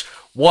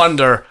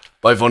Warn/Wonder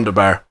by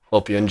Wunderbar.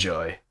 Hope you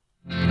enjoy.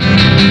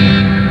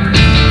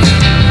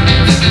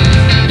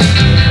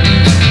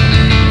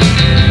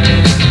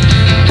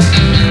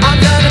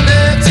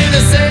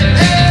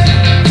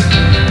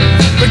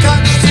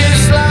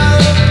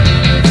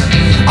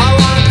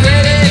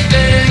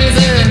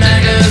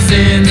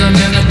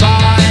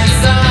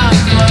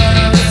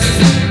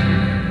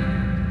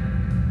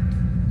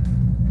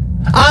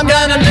 I'm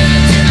gonna move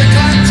to the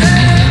country.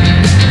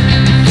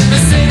 The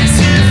city's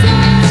too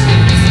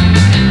close.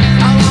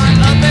 I want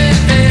open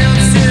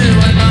fields to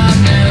work my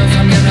mills.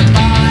 I'm gonna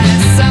buy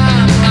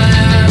some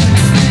land.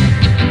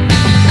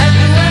 And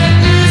when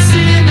you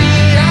see me,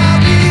 I'll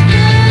be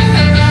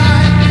there,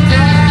 I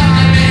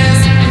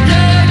promise.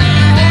 Yeah, you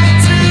want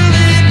to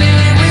leave me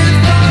with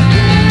the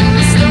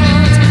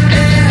stones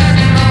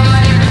in my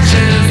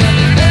shoes.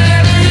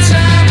 Every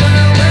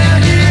traveler will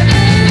hear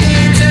me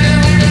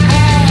tell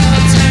all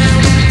too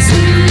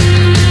soon.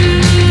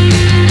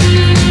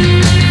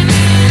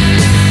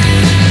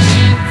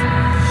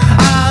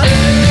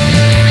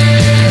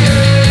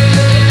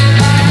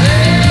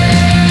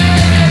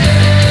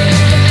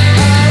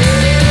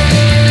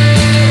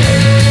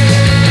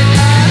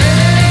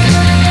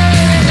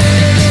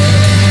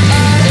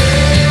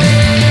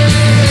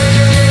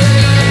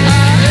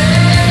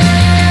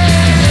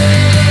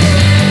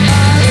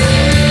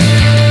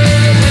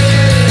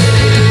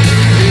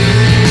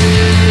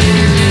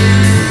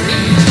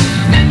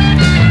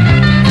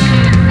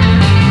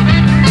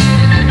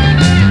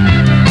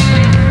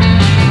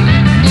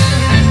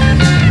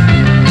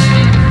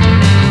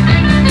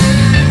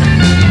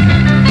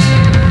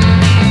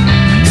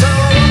 So I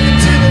walk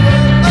into the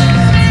world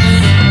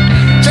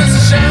just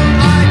to show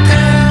I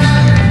can,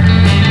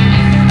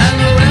 and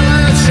the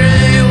willow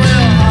tree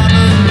will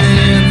harbor me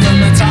from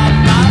the top.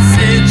 I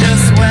see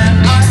just where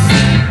I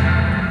sit.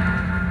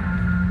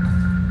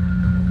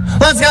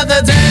 Let's get the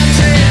damn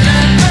tree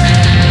and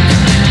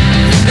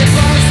it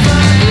falls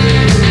for you.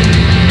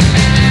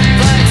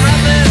 Like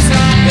nothing's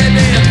wrong,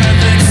 baby, a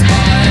perfect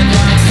spot.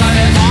 Let's cut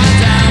it all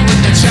down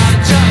with the chop,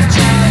 chop,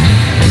 chop.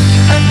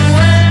 And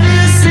when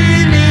you see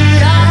me,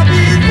 I'll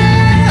be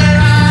there,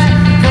 I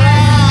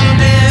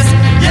promise.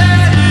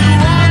 Yeah, you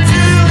want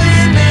to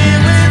leave me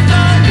with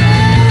the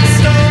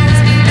stones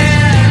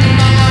in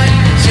my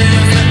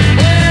shoes.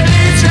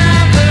 Every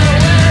traveler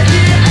will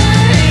hear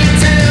me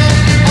till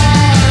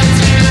all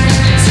too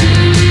soon.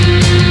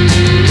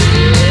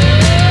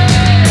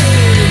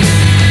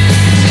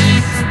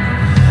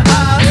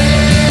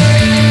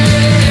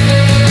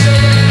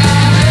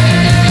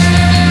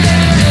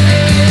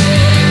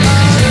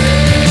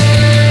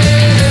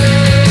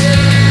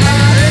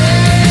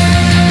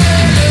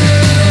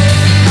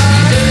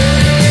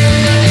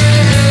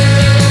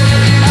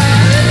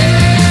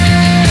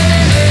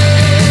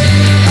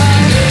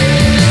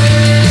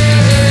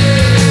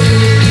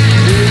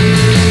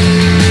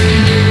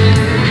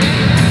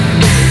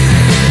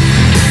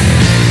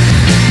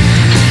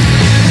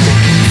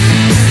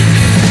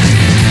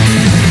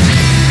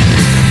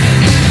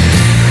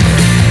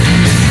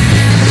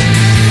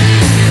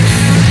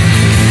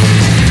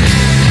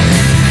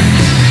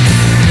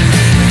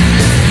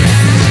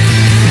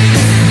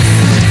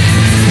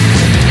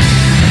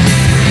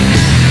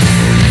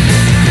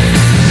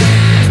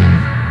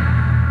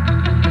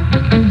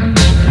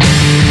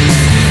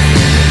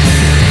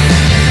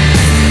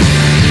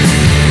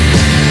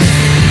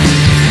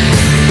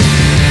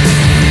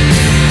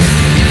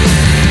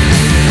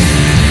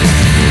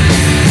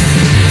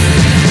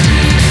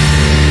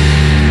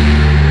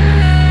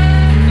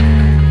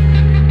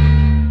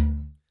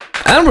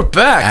 And we're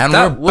back. And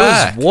that we're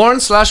back.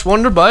 was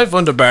Warn/Wonder by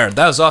Wunderbar.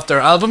 That was off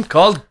their album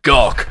called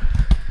Gawk.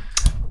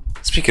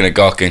 Speaking of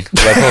gawking,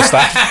 will I post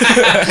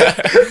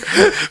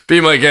that?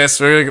 Be my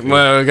guest. We're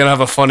gonna have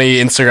a funny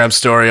Instagram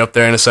story up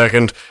there in a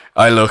second.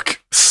 I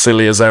look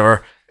silly as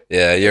ever.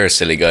 Yeah, you're a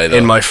silly guy, though.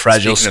 In my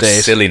fragile Speaking state.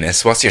 of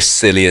silliness, what's your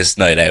silliest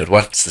night out?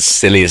 What's the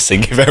silliest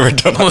thing you've ever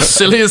done? The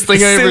silliest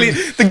thing I ever...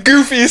 The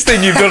goofiest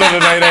thing you've done on a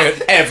night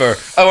out ever.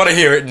 I want to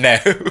hear it now.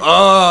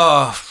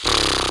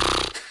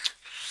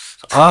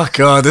 Oh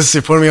God, this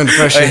is putting me under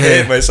pressure I here.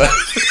 hate myself.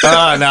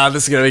 No,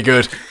 this is gonna be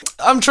good.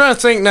 I'm trying to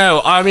think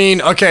now. I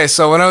mean, okay,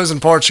 so when I was in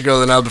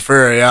Portugal in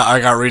Albufeira, yeah, I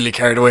got really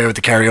carried away with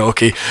the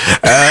karaoke.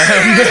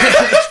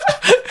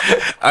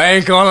 I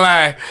ain't gonna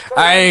lie.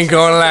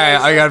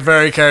 I got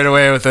very carried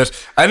away with it.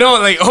 I know,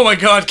 like, oh my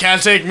God,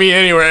 can't take me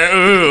anywhere.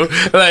 Ooh,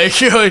 like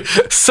so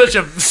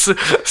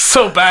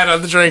bad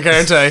on the drink,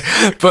 aren't I?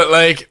 But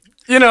like,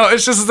 you know,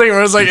 it's just a thing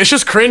where it's like, it's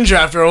just cringe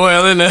after a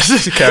while, isn't it?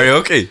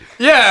 Karaoke.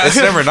 Yeah. It's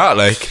never not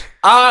like.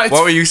 What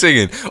were you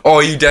singing?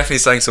 Oh, you definitely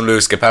sang some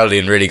Lewis Capaldi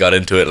and really got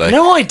into it. Like,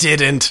 No, I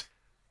didn't.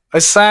 I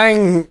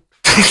sang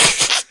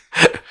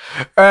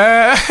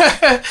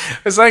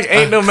It's like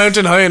Ain't No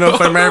Mountain High Enough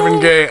by Marvin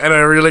Gaye, and I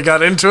really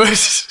got into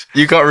it.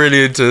 You got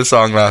really into the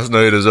song last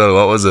night as well.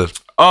 What was it?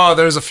 Oh,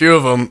 there's a few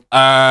of them.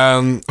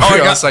 I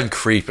got sang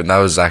Creep, and that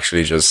was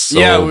actually just so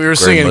yeah, we were grim,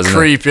 singing wasn't it?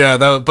 Creep, yeah.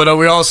 But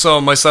we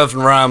also, myself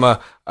and Rama,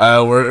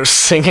 were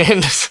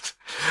singing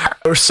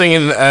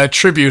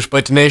Tribute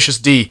by Tenacious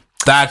D.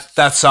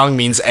 That song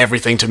means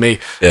everything to me.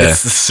 Yeah.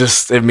 It's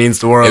just, it means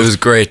the world. It was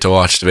great to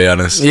watch, to be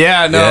honest.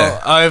 Yeah, no,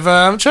 Yeah.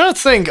 I'm trying to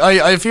think.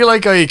 I feel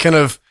like I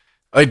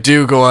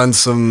do go on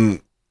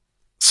some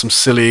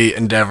silly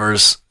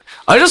endeavors.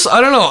 I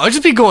don't know. I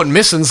just be going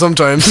missing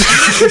sometimes.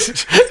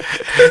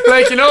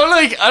 I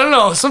don't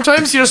know.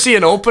 Sometimes you just see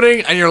an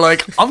opening and you're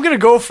like, I'm gonna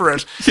go for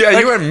it. Yeah, Like,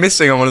 you went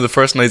missing on one of the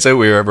first nights out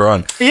we were ever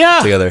on yeah,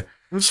 together. it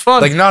was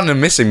fun. Like, not in a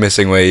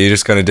missing way. You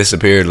just kind of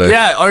disappeared. Like,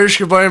 yeah, Irish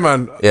Goodbye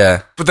Man.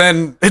 yeah. But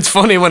then it's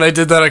funny when I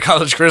did that at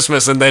college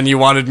Christmas, and then you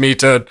wanted me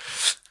to.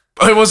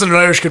 I wasn't an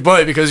Irish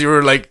Goodbye because you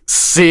were like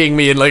seeing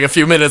me in like a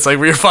few minutes, like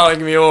you're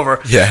following me over.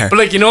 Yeah. But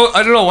like, I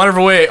don't know,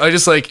 whatever way, I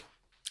just like,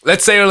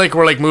 let's say like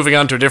we're like moving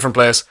on to a different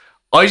place.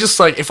 I just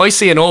like, if I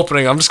see an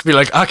opening, I'm just gonna be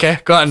like, okay,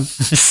 go on,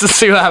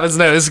 see what happens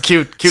now. This is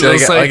cute See, little I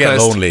side get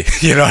quest. lonely.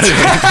 You know what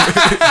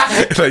I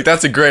mean? Like,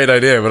 that's a great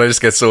idea, but I just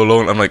get so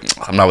lonely. I'm like,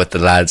 I'm not with the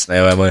lads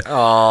now, am I?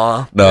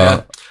 Aww. No.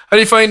 Yeah. How do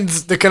you find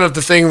the kind of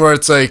the thing where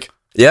it's like,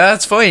 Yeah,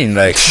 it's fine.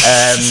 Like,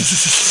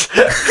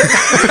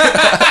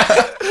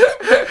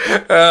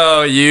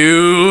 oh,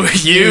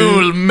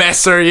 you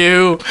messer,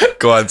 you.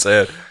 go on,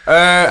 say it.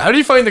 How do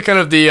you find the kind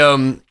of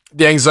the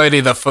anxiety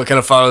that kind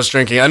of follows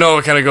drinking? I know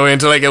we're kind of going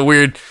into like a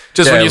weird,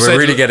 just Yeah, when you we're said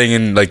really getting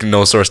in like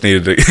no source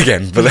needed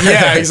again. But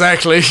yeah,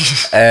 exactly.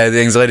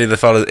 the anxiety that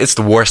follows, it's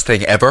the worst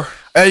thing ever.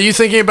 Are you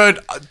thinking about?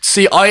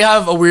 See, I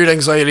have a weird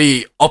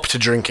anxiety up to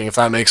drinking, if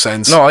that makes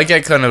sense. No, I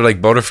get kind of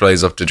like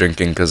butterflies up to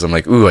drinking because I'm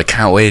like, ooh, I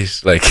can't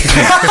wait. Like,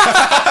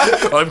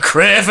 I'm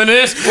craving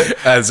it.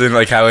 as in,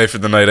 like, can't wait for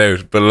the night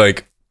out. But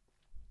like,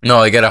 no,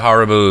 I get a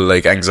horrible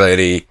like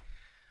anxiety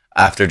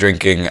after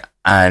drinking,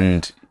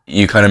 and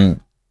you kind of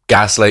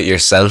gaslight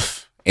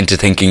yourself into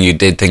thinking you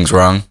did things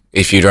wrong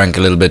if you drank a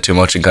little bit too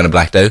much and kind of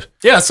blacked out.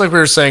 Yeah, it's like we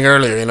were saying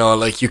earlier.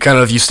 Like you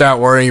start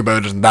worrying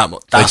about it, and that's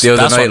Like the other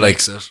that's night, what like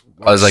makes it.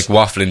 I was like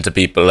waffling to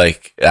people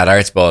like at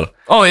Arts Ball,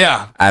 Oh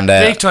yeah, and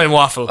big time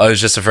waffle. I was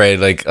just afraid.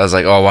 Like, I was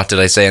like, oh, what did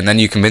I say? And then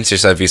you convince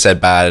yourself you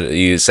said bad.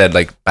 You said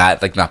like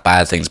bad, like not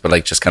bad things, but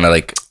like just kind of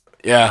like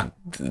Yeah,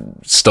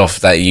 stuff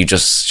that you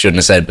just shouldn't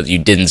have said, but you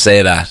didn't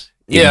say that,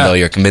 even Yeah. though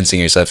you're convincing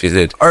yourself you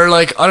did. or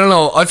like I don't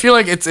know. I feel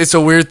like it's a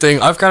weird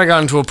thing. I've kind of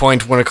gotten to a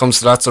point when it comes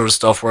to that sort of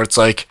stuff where it's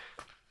like,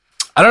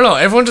 I don't know.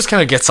 Everyone just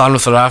kind of gets on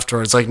with it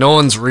afterwards. Like no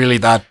one's really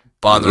that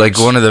bothered. Like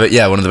one of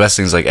the best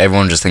things, like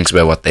everyone just thinks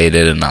about what they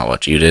did and not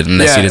what you did,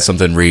 unless Yeah. you did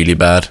something really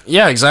bad.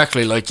 Yeah,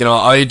 exactly. Like,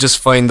 I just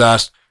find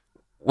that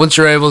once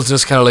you're able to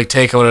just kind of like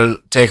take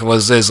it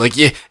as is, like,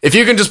 if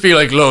you can just be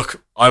like,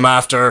 look, I'm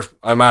after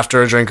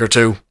a drink or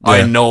two. I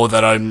Yeah. know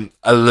that I'm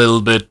a little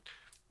bit.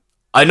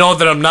 I know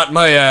that I'm not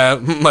my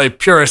my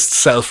purest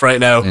self right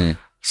now. Mm.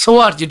 So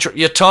what?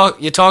 You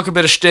talk a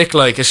bit of shtick,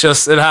 like it's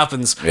just it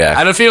happens. Yeah.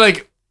 And I feel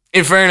like,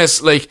 in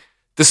fairness, like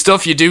the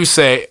stuff you do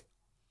say,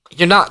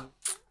 you're not.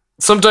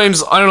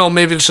 Sometimes I don't know.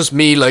 Maybe it's just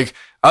me. Like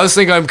I always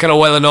think I'm kind of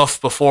well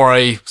enough before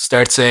I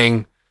start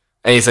saying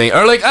anything,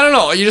 or like I don't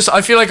know.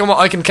 I feel like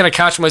I can kind of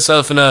catch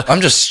myself in a.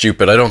 I'm just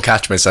stupid. I don't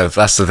catch myself.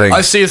 That's the thing.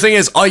 I see. The thing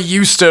is, I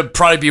used to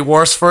probably be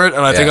worse for it,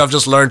 and I think Yeah. I've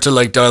just learned to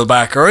like dial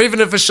back. Or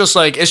even if it's just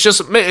like it's just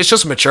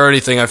a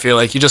maturity thing. I feel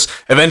like you just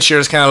eventually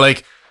you're just kind of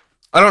like,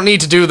 I don't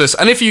need to do this.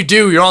 And if you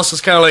do, you're also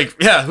just kind of like,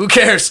 yeah, who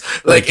cares?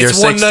 Like your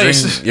it's one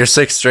night. your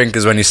sixth drink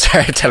is when you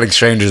start telling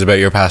strangers about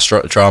your past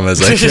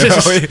traumas. Like, you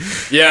know?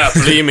 Yeah,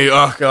 believe me.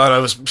 Oh god,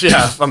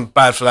 I'm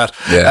bad for that.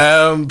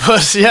 Yeah.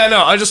 But yeah,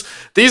 no, I just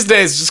these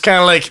days just kind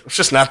of like it's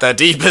just not that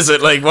deep, is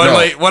it? Like, what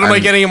No, am I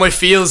getting in my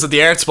feels at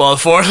the Arts Ball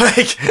for?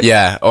 Like,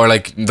 Yeah, or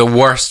like the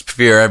worst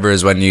fear ever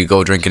is when you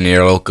go drinking near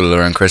your local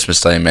around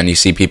Christmas time and you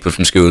see people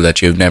from school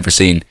that you've never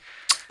seen,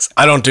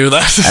 I don't do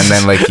that. and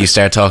then like you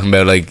start talking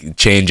about like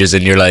changes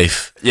in your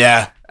life,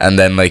 yeah, and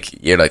then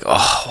like you're like,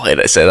 oh, why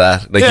did I say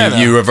that? Like Yeah,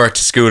 you revert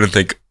to school and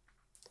think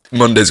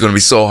Monday's going to be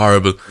so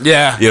horrible.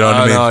 yeah. You know what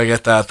I mean? No, I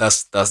get that.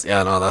 That's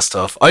yeah, no, that's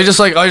tough. I just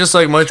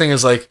like my thing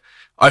is like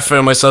I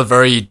find myself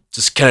very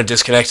just kind of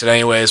disconnected,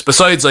 anyways.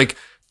 Besides like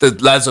the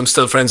lads I'm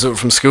still friends with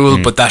from school,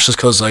 but that's just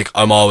because like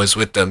I'm always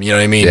with them. You know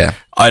what I mean? Yeah.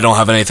 I don't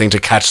have anything to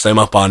catch them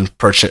up on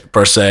per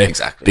se.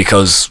 Exactly.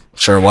 Because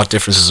sure, what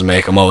difference does it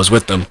make? I'm always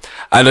with them,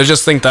 and I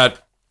just think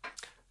that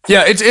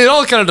yeah, it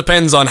all kind of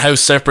depends on how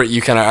separate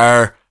you kind of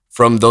are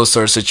from those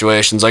sort of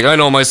situations. Like I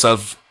know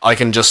myself, I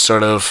can just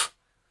sort of.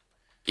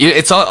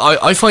 It's all,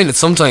 I find it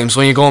sometimes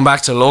when you're going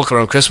back to local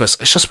around Christmas,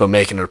 it's just about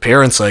making an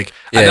appearance, like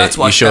Yeah, and that's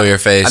what you show your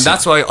face. and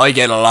that's why I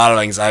get a lot of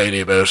anxiety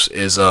about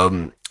is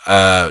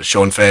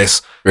showing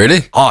face. Really?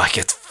 Oh, it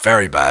gets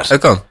very bad. How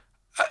come?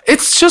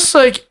 It's just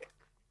like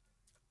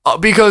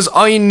because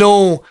I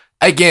know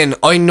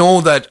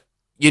that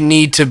you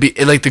need to be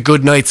like the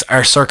good nights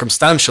are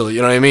circumstantial.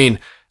 You know what I mean?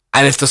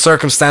 And if the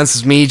circumstance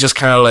is me just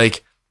kind of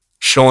like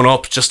showing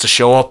up just to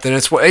show up, then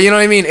it's, you know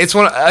what I mean? It's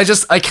one,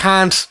 I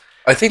can't.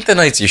 I think the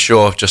nights you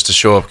show up just to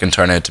show up can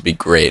turn out to be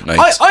great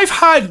nights. I've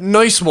had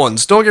nice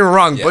ones, don't get me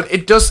wrong, but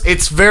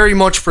it's very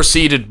much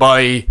preceded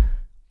by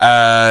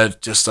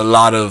just a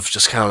lot of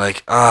just kind of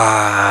like,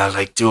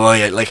 like, do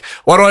I, like,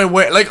 what do I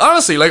wear? Like,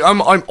 honestly, like,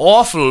 I'm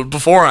awful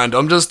beforehand.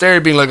 I'm just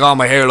there being like, oh,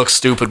 my hair looks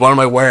stupid. What am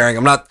I wearing?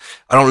 I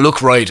don't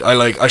look right.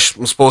 I'm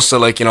supposed to,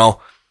 like, you know,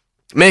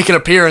 make an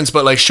appearance,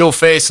 but like show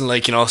face and,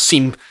 like, you know,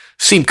 seem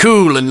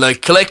cool and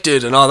like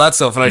collected and all that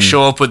stuff, and I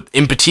show up with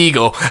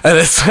impetigo, and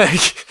it's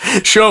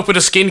like, show up with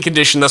a skin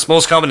condition that's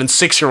most common in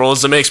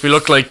 6-year-olds that makes me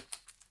look like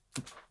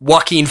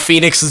Joaquin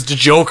Phoenix is the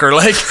Joker.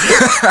 Like,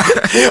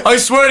 I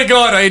swear to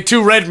God, I had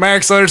 2 red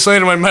marks on either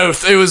side of my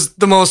mouth. It was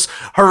the most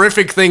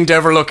horrific thing to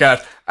ever look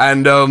at.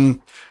 And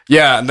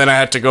yeah, and then I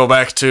had to go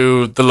back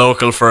to the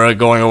local for a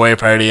going away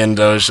party, and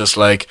I was just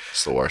like,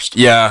 It's the worst.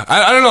 yeah,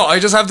 I don't know. I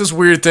just have this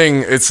weird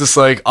thing. It's just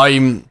like, I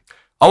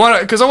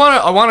want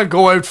to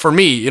go out for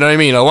me. You know what I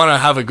mean? I want to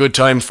have a good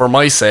time for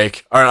my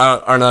sake, or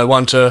I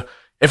want to.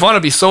 If I want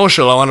to be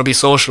social, I want to be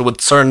social with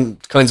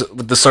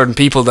the certain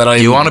people that I.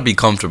 You want to be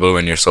comfortable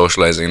when you're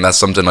socializing, and that's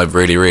something I've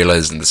really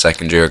realized in the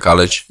second year of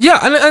college. Yeah,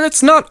 and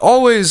it's not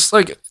always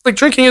like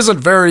drinking is a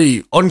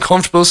very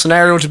uncomfortable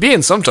scenario to be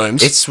in.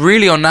 Sometimes It's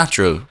really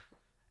unnatural.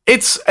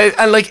 it's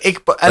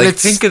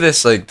Think of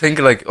this, like,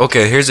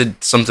 okay, here's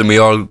something we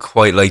all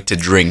quite like to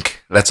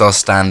drink. Let's all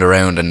stand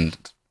around and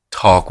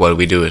talk while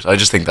we do it. I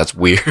just think that's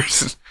weird.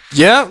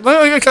 yeah,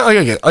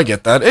 I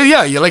get that.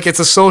 Yeah, you like, it's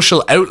a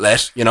social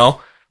outlet, you know.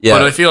 Yeah.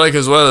 But I feel like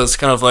as well, it's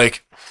kind of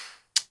like,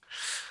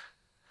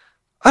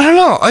 I don't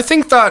know. I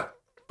think that.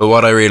 But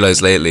what I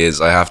realized lately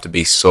is I have to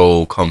be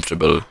so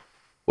comfortable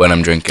when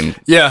I'm drinking.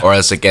 Yeah. Or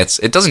else it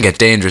doesn't get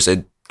dangerous.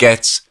 It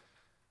gets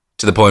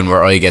to the point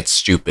where I get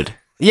stupid.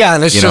 Yeah,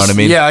 and it's You know what I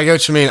mean? Yeah, I get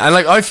what you mean. And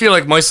like, I feel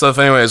like myself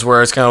anyways,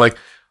 where it's kind of like,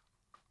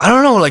 I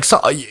don't know, like, so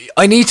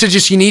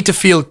you need to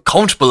feel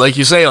comfortable, like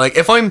you say. Like,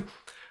 if I'm,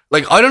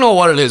 like, I don't know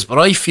what it is, but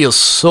I feel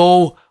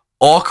so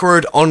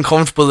awkward,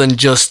 uncomfortable, and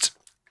just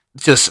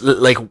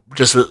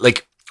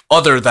like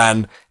other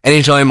than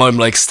anytime I'm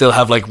like still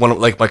have like one of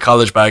like my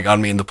college bag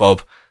on me in the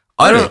pub.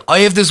 I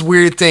have this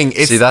weird thing.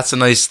 See, that's a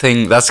nice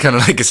thing. That's kind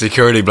of like a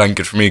security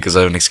blanket for me because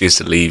I have an excuse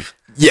to leave.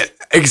 Yeah,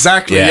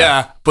 exactly.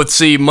 Yeah. But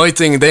see, my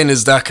thing then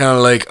is that kind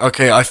of like,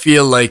 okay, I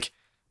feel like,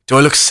 do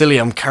I look silly?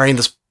 I'm carrying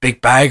this big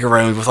bag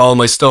around with all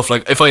my stuff.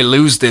 Like, if I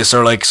lose this,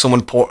 or like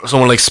someone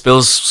like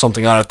spills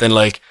something on it, then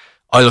like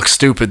I look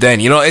stupid then,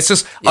 you know. It's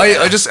just, yeah.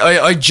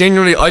 I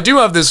genuinely, I do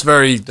have this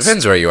very...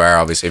 Depends where you are,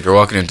 obviously. If you're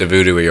walking into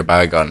Voodoo with your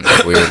bag on,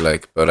 it's weird,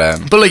 like, but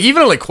like,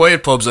 even at like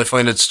quiet pubs, I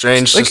find it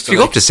strange. Like, if you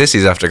go up to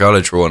Sissies after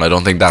college for one, I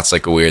don't think that's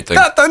like a weird thing.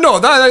 That's I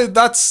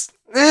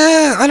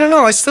don't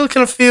know. I still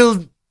kind of feel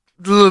a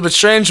little bit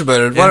strange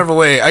about it. Yeah. Whatever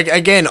way. I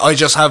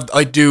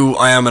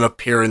am an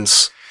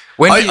appearance.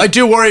 I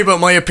do worry about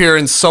my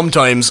appearance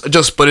sometimes,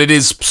 but it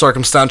is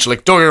circumstantial.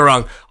 Like, don't get me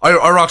wrong, I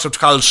rocked up to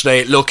college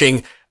today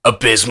looking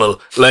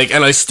abysmal, like,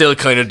 and I still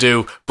kind of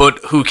do, but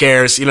who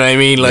cares, you know what I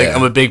mean? Like, yeah.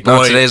 I'm a big boy.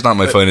 No, today's not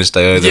my finest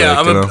day either. Yeah,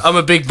 like, I'm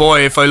a big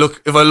boy. If I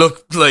look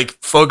like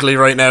fugly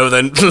right now,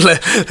 then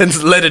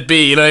let it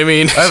be, you know what I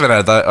mean?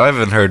 I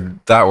haven't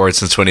heard that word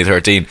since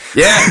 2013.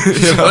 Yeah.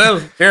 You know?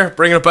 Well, here,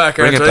 bring it back.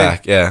 Bring it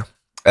back, yeah.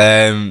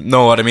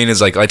 No, what I mean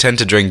is, like, I tend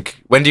to drink.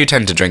 When do you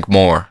tend to drink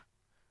more?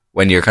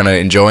 When you're kind of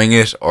enjoying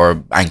it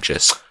or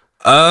anxious?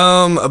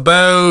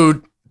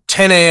 About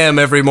 10 a.m.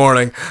 every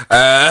morning.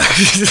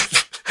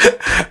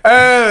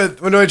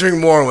 When do I drink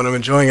more? When I'm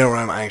enjoying it or when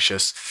I'm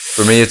anxious?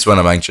 For me, it's when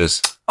I'm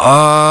anxious.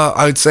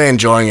 I would say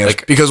enjoying it,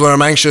 like, because when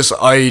I'm anxious,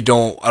 I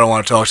don't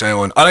want to talk to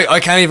anyone.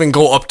 I can't even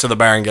go up to the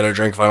bar and get a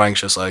drink if I'm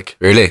anxious. Like,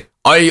 really?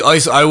 I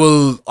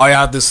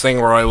have this thing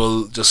where I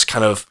will just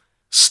kind of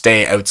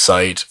stay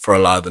outside for a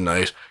lot of the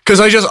night, because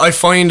I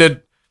find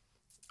it.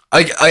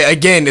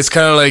 Again, it's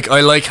kind of like,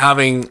 I like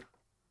having.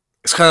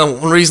 It's kind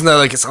of one reason that,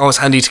 like, it's always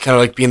handy to kind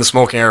of like be in the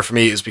smoking area for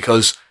me is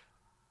because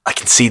I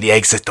can see the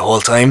exit the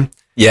whole time.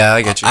 Yeah,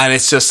 I get you. And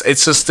it's just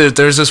that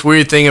there's this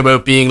weird thing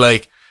about being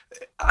like,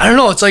 I don't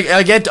know, it's like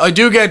I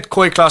do get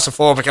quite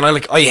claustrophobic, and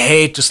I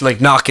hate just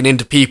like knocking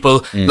into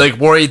people, like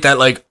worried that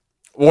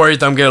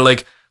I'm gonna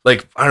like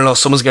I don't know,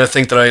 someone's gonna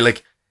think that I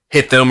like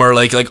hit them, or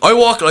like I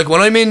walk, like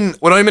when I'm in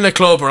a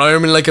club or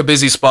I'm in like a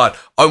busy spot,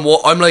 I'm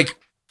like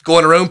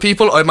going around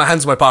people, I have my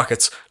hands in my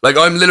pockets. Like,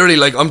 I'm literally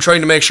like, I'm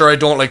trying to make sure I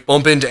don't like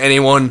bump into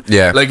anyone.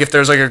 Yeah. Like, if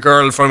there's like a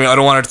girl in front of me, I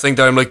don't want her to think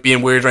that I'm like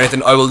being weird or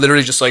anything. I will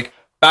literally just like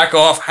back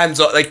off, hands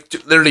up, like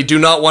literally do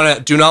not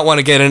want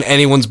to get in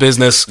anyone's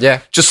business. Yeah.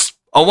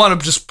 I want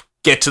to just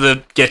get to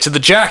the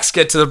jacks,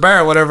 get to the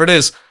bar, whatever it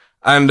is.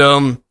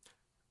 And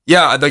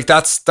yeah, like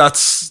that's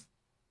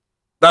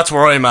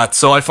where I'm at.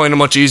 So I find it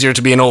much easier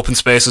to be in open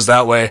spaces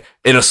that way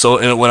when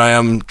I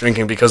am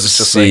drinking, because it's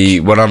just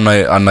when I'm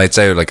on nights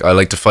out, like, I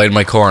like to find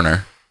my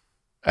corner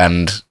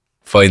and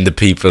find the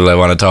people I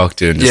want to talk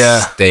to and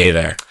just stay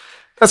there.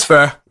 That's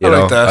fair. I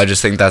like that. I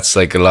just think that's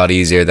like a lot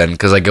easier than,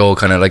 because I go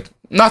kind of like,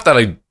 not that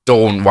I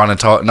don't want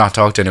to not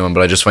talk to anyone,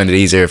 but I just find it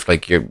easier if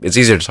like it's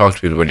easier to talk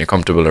to people when you're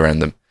comfortable around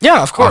them.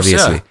 Yeah, of course.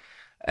 Obviously.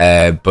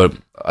 Yeah. But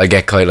I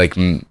get quite like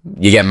you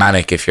get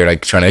manic if you're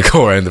like trying to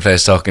go around the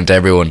place talking to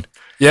everyone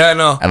Yeah,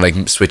 no. and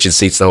like switching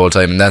seats the whole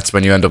time, and that's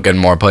when you end up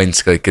getting more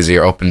points because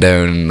you're up and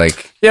down and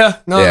like Yeah,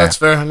 no, Yeah. that's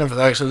fair. I never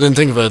actually didn't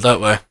think about it that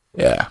way.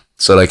 yeah.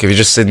 So like if you're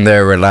just sitting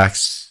there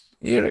relaxed,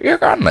 you're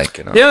gone like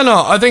Yeah,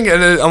 no, I think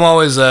I'm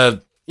always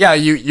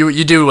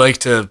you do like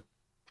to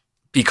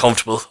be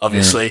comfortable,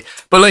 obviously,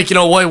 but like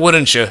why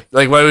wouldn't you?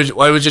 Like why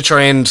would you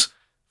try and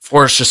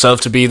force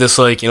yourself to be this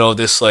like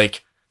this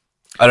like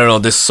I don't know,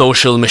 this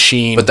social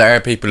machine? But there are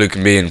people who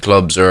can be in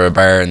clubs or a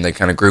bar and they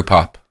kind of group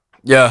hop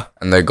yeah,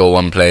 and they go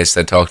one place,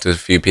 they talk to a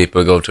few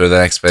people, go to the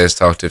next place,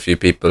 talk to a few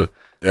people.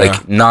 Yeah.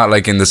 Like not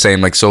like in the same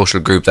like social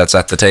group that's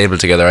at the table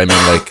together. I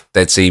mean like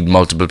they'd see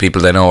multiple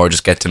people they know or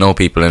just get to know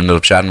people and end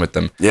up chatting with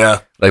them. yeah,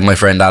 Like my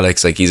friend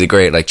Alex, like he's a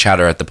great like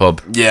chatter at the pub.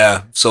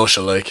 yeah,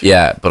 social like.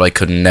 Yeah, but I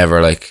could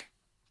never like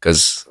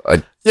because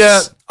I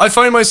Yeah, I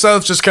find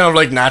myself just kind of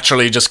like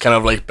naturally just kind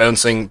of like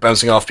bouncing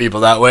off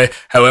people that way.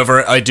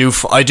 However, I do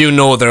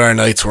know there are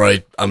nights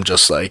where I'm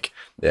just like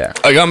yeah.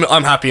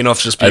 I'm happy enough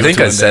to just be I able think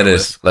to I and said down it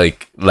with.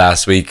 like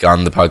last week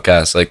on the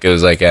podcast. Like it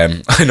was like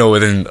I know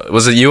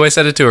was it you I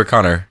said it to or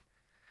Connor?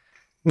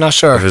 Not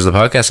sure. If it was the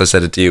podcast I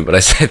said it to you, but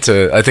I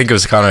think it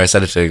was Connor I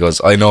said it to. He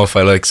goes, I know if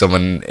I like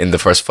someone in the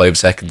first 5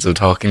 seconds of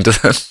talking to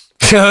them.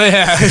 Oh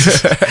yeah.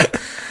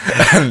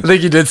 I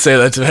think you did say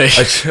that to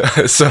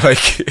me. So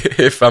like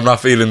if I'm not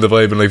feeling the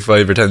vibe in like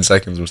 5 or 10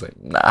 seconds, I'm just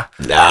like nah.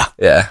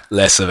 Yeah.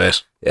 Less of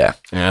it. Yeah.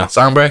 Yeah.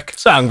 Song break.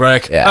 Song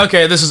break. Yeah.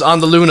 Okay, this is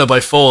On the Luna by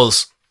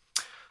Foles.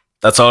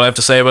 That's all I have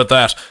to say about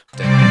that.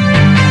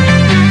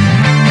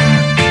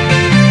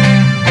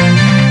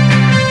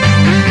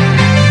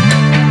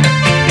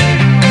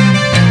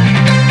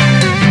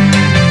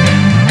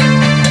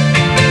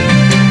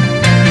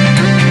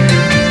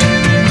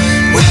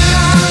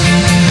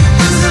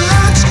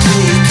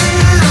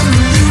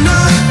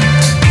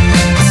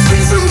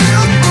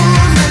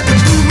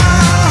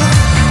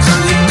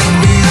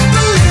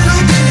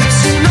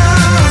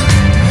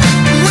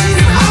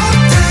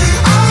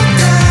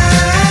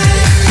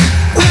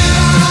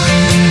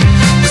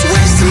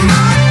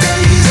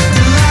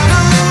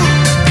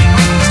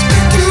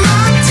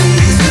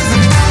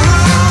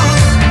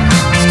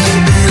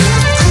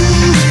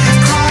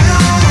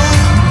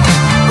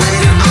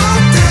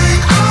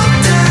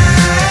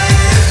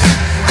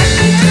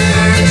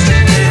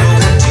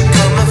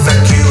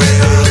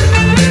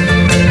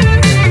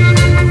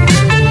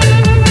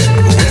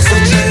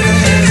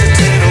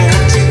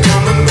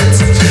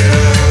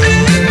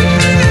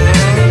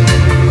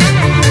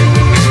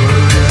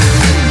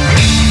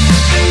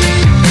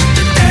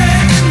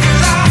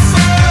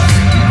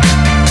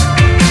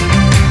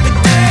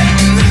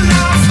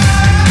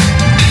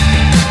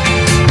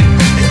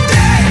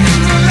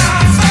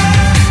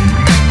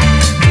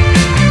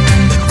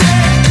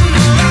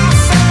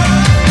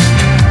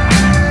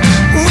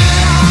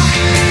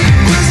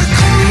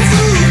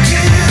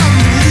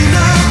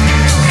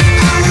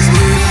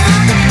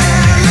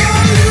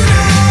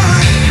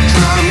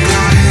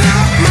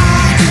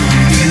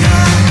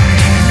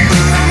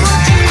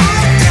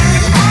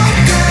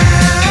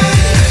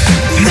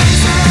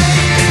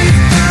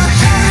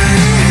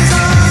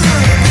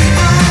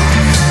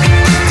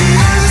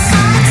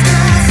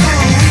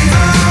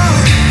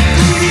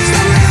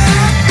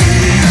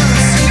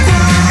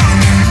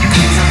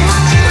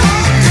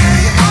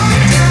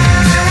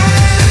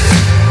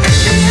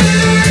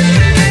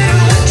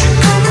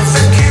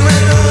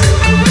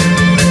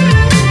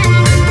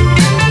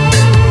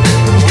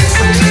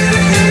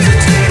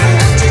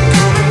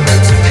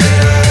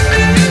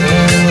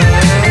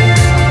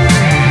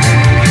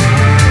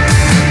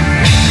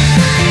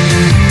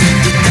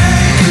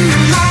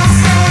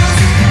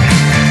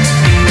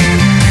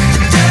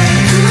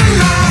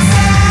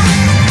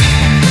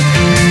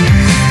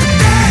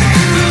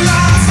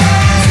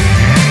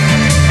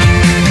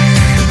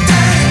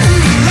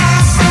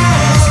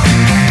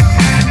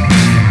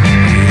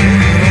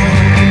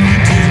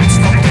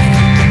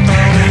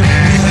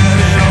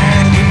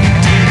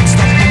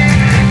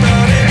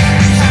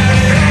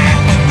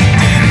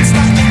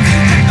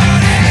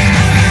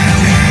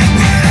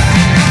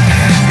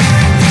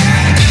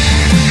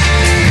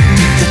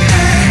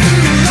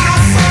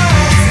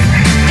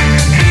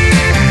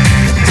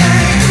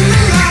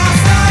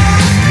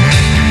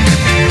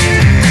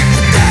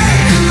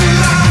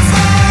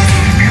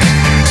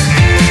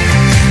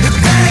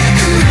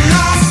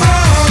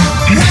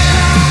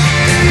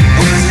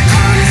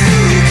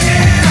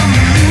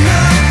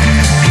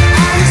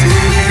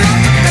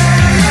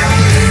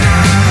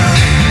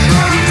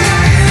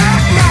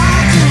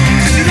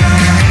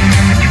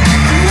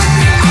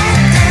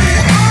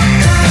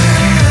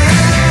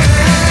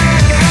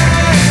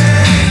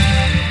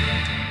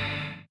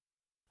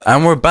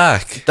 And we're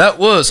back. That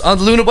was On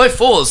the Luna by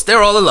Foles.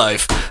 They're all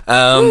alive.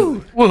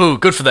 Woohoo,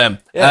 good for them.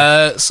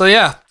 Yeah. So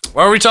yeah,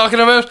 what are we talking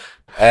about?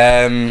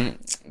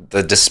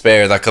 the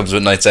despair that comes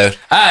with nights out.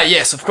 Ah,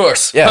 yes, of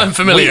course. Yeah, I'm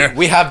familiar.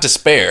 We have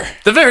despair.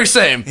 The very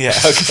same. Yeah,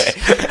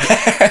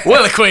 okay.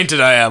 Well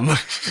acquainted I am.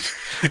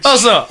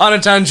 Also, on a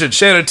tangent,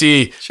 shout out to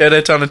you. Shout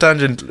out to On a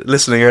Tangent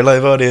listening, our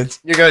live audience.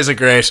 You guys are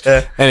great.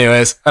 Yeah.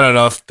 Anyways, I don't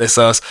know if they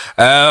saw us.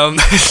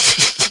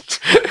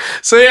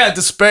 So yeah,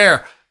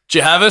 despair. Do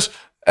you have it?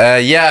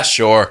 Yeah,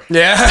 sure.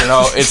 Yeah. You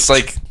know, it's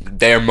like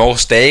there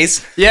most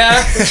days,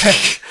 Yeah.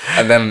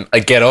 and then I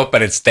get up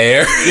and it's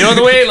there. You know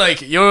the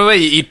way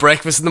you eat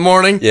breakfast in the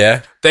morning?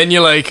 Yeah. Then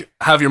you like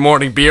have your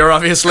morning beer,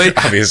 obviously.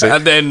 Obviously.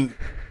 And then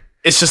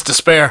it's just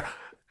despair.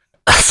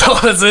 That's all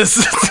it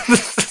is.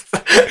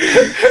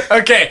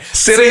 Okay.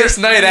 Silliest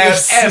night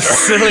out ever.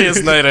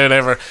 Silliest night out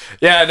ever.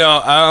 Yeah,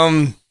 no,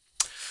 I'm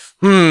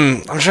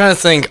trying to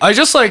think. I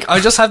just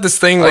have this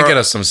thing where I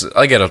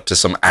get up to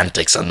some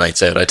antics on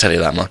nights out, I tell you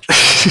that much.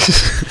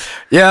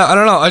 yeah, I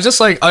don't know.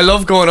 I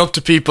love going up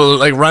to people,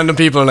 like random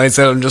people on nights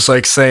out and just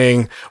like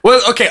saying,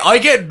 well, okay, I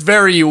get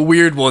very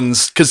weird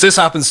ones because this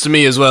happens to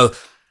me as well.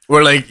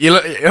 Where like you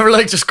ever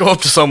like just go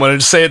up to someone and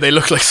just say they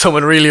look like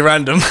someone really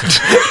random.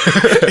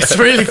 It's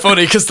really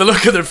funny because the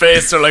look of their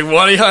face, they're like,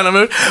 "What are you on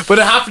about?" But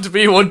it happened to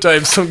me one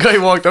time. Some guy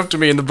walked up to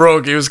me in the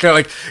brogue. He was kind of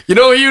like, "You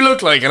know who you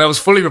look like," and I was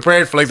fully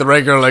prepared for like the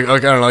regular, like I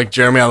don't know, like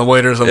Jeremy Allen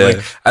White or something.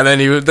 Yeah. And then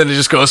he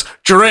just goes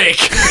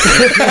Drake,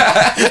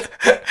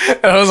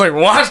 and I was like,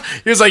 "What?"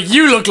 He was like,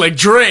 "You look like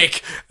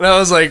Drake," and I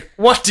was like,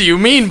 "What do you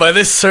mean by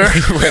this, sir?"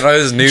 When I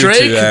was new Drake,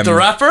 to the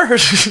rapper.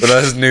 when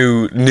I was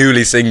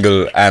newly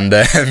single and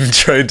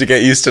trying to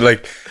get used to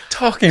like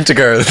talking to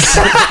girls.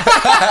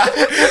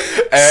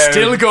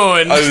 Still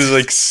going. I was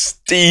like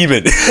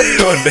steaming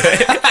one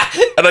day,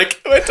 and I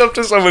went up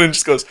to someone and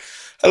just goes,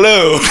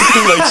 "Hello,"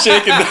 like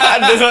shaking the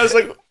hand, and I was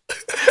like,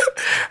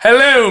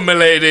 "Hello,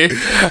 milady.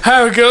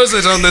 How goes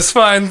it on this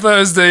fine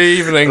Thursday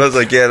evening? and I was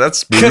like, "Yeah, that's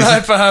smooth." Can I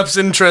perhaps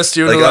interest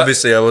you in Like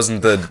obviously, I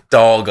wasn't the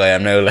dog I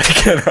am now.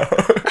 Like, you know.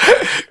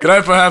 Can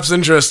I perhaps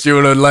interest you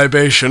in a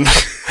libation?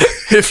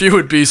 If you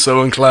would be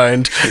so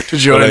inclined to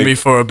join me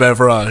for a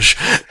beverage."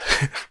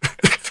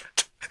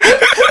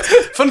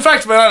 Fun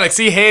fact about Alex,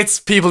 he hates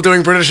people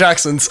doing British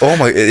accents. Oh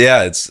my,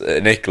 yeah, it's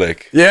Nick.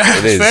 Like, Yeah,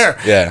 it is. fair.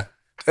 Yeah,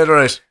 That's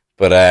right.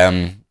 but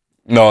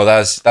no,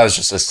 that was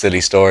just a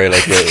silly story.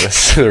 Like,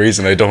 that's the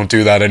reason I don't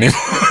do that anymore.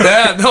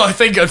 Yeah, no, I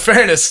think in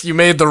fairness, you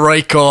made the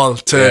right call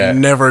to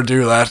never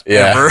do that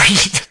ever.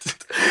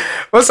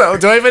 What's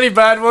that? Do I have any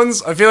bad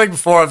ones? I feel like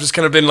before I've just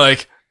kind of been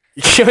like,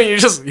 you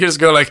just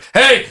go like,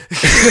 "Hey,"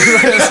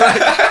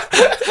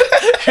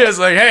 it's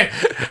like, "Hey,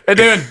 how you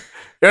doing?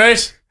 You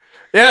alright?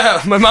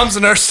 Yeah, my mom's a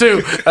nurse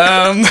too."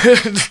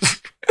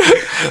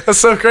 That's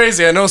so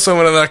crazy. I know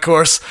someone in that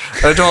course.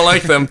 I don't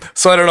like them,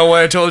 so I don't know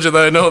why I told you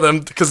that I know them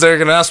because they're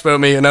gonna ask about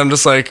me, and I'm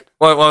just like,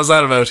 what was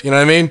that about? You know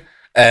what I mean?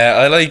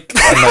 I like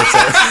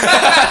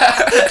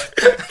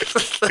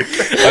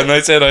on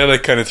nights out, I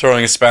like kind of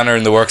throwing a spanner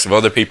in the works of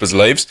other people's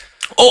lives.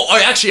 Oh,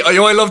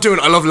 I love doing.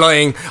 I love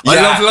lying. I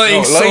love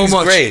lying so lying's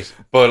much. Great,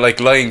 but like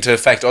lying to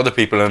affect other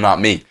people and not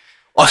me.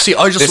 Oh, see,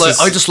 I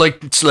just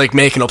like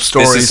making up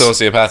stories. This is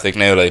sociopathic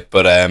now, like.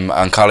 But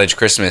on college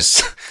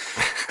Christmas,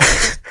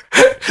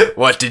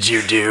 What did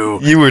you do?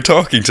 you were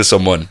talking to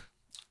someone,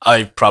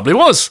 I probably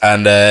was.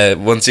 and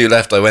once you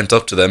left, I went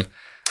up to them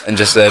and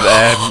just said,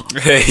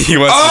 "Hey, he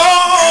wants."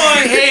 Oh,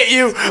 I hate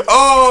you.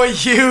 Oh,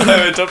 you. I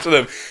went up to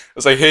them. I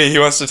was like, "Hey, he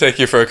wants to take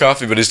you for a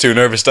coffee, but he's too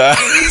nervous to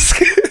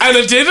ask." And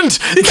I didn't.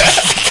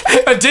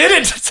 I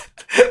didn't.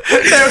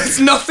 There was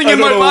nothing I in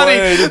don't my know body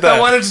why I did that that.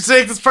 wanted to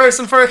take this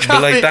person for a coffee.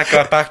 But like that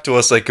got back to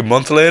us like a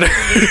month later.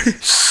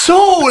 So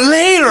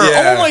later.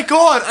 Yeah. Oh my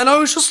god. And I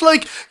was just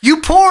like,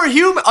 you poor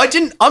human. I'm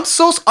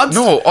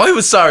No, I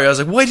was sorry. I was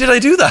like, why did I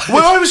do that?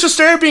 Well, I was just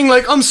there being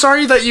like, I'm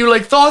sorry that you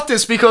like thought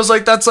this because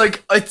like that's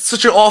like it's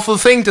such an awful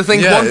thing to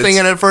think Yeah, one thing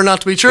and it for it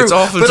not to be true. it's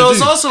awful but to I was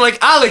do. also like,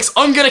 Alex,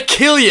 I'm gonna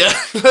kill you.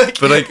 Like,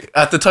 But like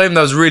at the time,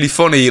 that was really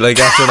funny. Like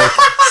after like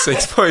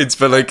 6 points,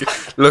 but like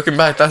looking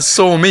back, that's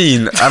so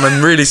mean, and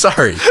I'm really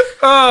sorry.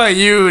 oh,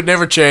 you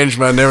never change,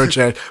 man, never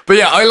change. But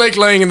yeah, I like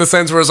lying in the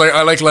sense where it's like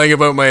I like lying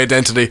about my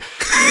identity.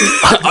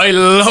 I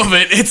love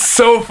it. It's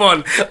so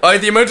fun.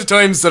 The amount of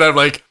times that I've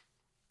like,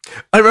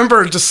 I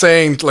remember just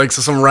saying like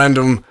to some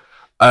random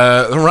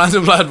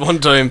lad one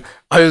time.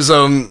 I was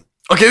okay.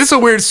 This is a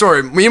weird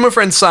story. Me and my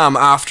friend Sam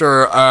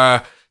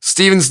after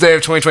Stephen's Day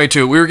of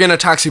 2022, we were getting a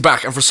taxi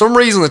back, and for some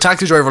reason the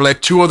taxi driver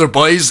let 2 other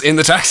boys in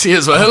the taxi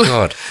as well. Oh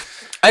God,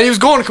 And he was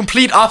going a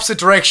complete opposite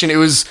direction. It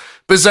was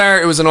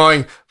bizarre. It was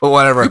annoying, but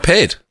whatever. you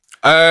paid.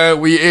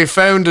 We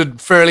found a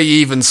fairly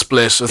even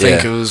split. I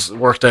think Yeah. it was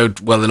worked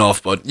out well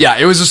enough, but yeah,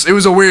 it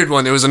was a weird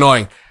one. It was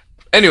annoying.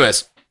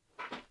 Anyways,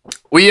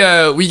 we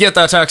get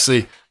that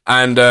taxi,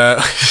 and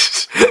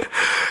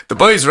the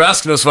boys were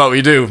asking us what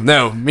we do.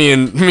 Now, me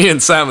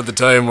and Sam at the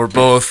time were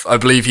both. I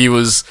believe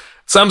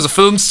Sam's a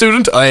film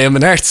student. I am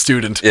an art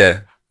student. Yeah.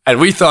 And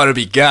we thought it'd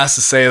be gas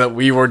to say that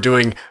we were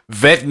doing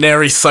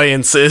veterinary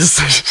sciences.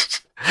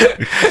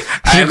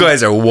 You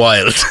guys are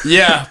wild.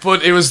 Yeah,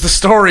 but it was the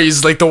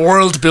stories, like the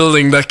world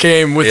building that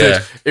came with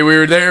Yeah. it. We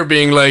were there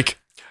being like,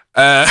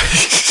 they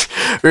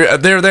were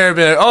there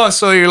being like, oh,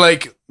 so you're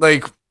like,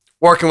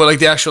 working with like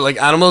the actual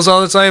like animals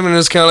all the time, and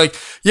it's kind of like,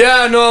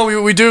 yeah, no,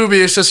 we do, but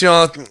it's just, you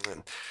know,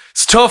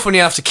 it's tough when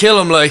you have to kill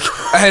them, like,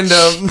 and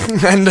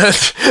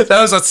that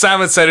was what Sam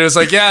had said. It was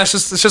like, yeah, it's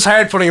just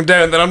hard putting him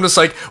down. Then I'm just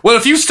like, well,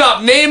 if you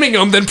stop naming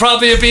them, then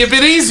probably it'd be a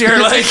bit easier,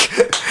 like,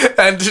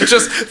 and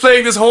just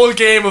playing this whole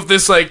game of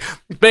this, like,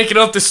 making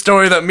up this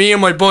story that me and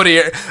my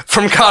buddy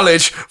from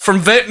college, from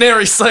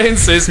veterinary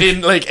sciences in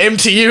like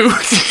MTU,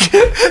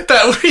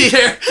 that we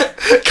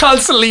are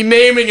constantly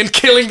naming and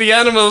killing the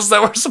animals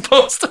that we're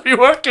supposed to be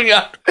working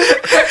on,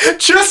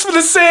 just for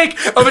the sake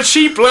of a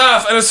cheap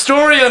laugh and a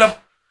story on a,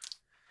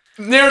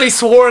 nearly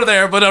swore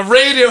there, but a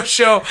radio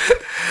show.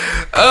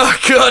 Oh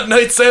god,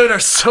 nights out are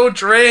so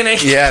draining.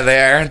 Yeah,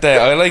 they are, aren't they?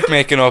 I like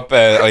making up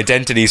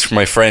identities for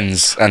my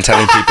friends and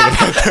telling people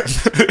about them.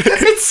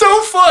 It's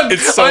so fun.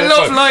 It's so I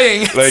love fun.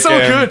 lying. It's Like, so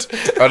good.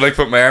 I'd like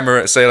put my arm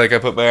around, say like I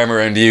put my arm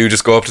around you,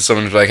 just go up to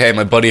someone and be like, hey,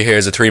 my buddy here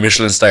is a 3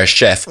 Michelin star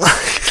chef.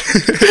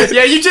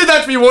 Yeah, you did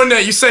that to me one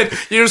night. You said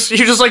you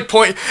just like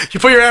point.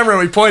 You put your arm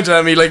around me, pointed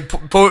at me, like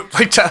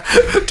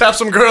tap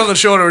some girl on the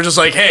shoulder. We're just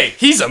like, hey,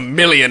 he's a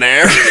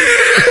millionaire.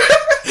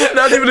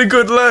 Not even a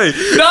good lie.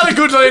 Not a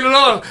good line at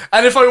all.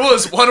 And if I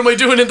was, what am I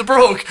doing in the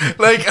broke?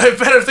 Like, I have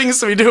better things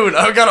to be doing.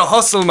 I've got to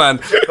hustle, man.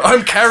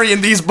 I'm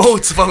carrying these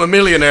boats if I'm a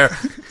millionaire.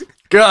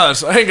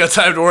 God, I ain't got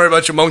time to worry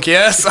about your monkey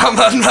ass. I'm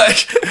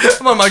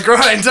on my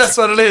grind. That's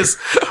what it is.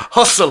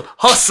 Hustle,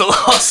 hustle,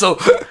 hustle.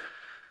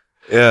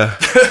 Yeah.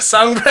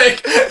 Song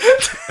break.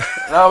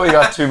 No, we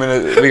got 2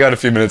 minutes. We got a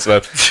few minutes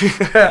left.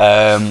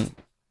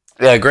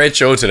 Yeah, great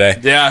show today.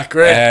 Yeah,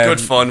 great.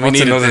 Good fun.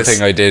 What's another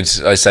thing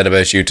I said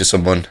about you to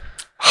someone?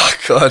 Oh,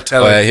 God,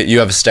 tell me. You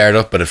have a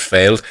startup, but it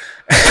failed.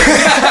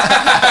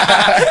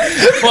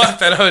 What?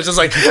 Then I was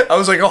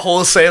like a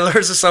wholesaler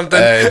or something.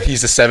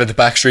 He's the 7th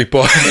Backstreet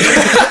Boy.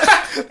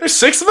 There's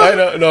 6 of them? I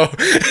don't know.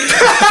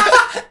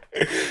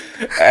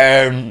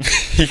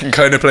 He can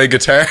kind of play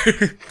guitar.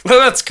 Well,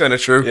 that's kind of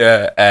true.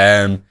 Yeah.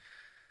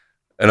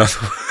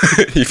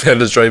 He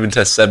failed his driving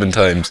test 7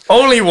 times.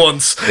 Only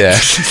once. Yeah.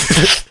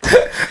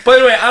 By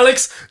the way,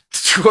 Alex,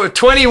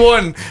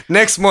 21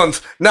 next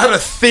month. Not a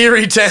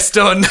theory test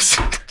done.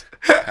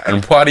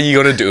 And what are you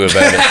going to do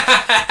about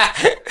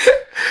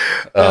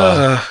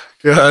it?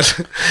 God.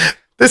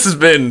 This has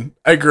been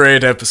a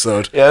great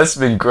episode. Yeah, this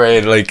has been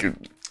great. Like,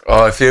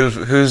 I feel,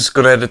 who's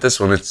going to edit this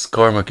one? It's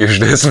Cormac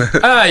usually, isn't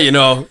it? You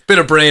know, bit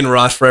of brain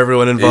rot for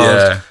everyone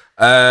involved.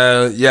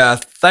 Yeah.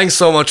 Thanks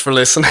so much for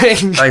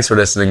listening. Thanks for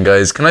listening,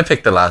 guys. Can I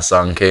pick the last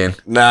song, Cian?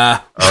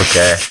 Nah.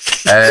 Okay.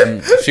 A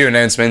few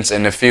announcements.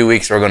 In a few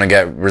weeks, we're going to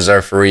get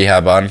Reserve for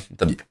Rehab on,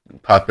 the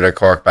popular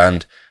Cork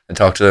band, and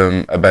talk to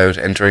them about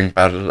entering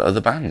Battle of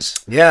the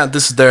Bands. Yeah,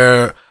 this is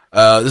their.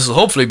 This will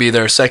hopefully be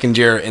their second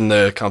year in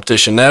the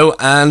competition now,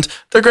 and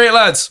they're great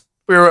lads.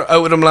 We were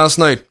out with them last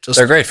night.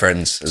 They're great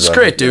friends. Just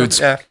great dudes.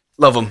 Yeah.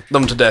 Love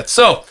them to death.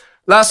 So,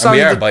 last song. And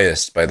we are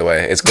biased, by the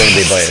way. It's going to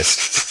be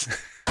biased.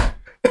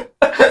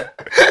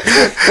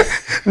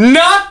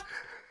 Not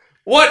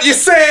what you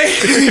say.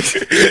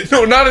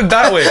 No, not in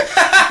that way.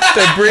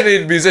 They're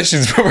brilliant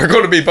musicians, but we're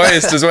going to be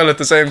biased as well at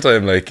the same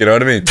time. Like, you know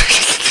what I mean?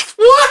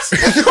 What?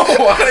 No,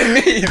 what I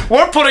mean.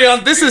 We're putting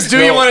on. This is Do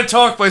You Want to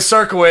Talk by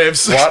Circa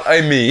Waves. What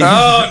I mean.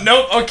 Oh,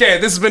 nope. Okay,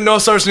 this has been No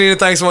Source Needed.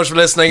 Thanks so much for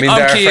listening.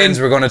 I'm Cian. friends,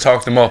 we're going to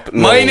talk them up.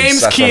 My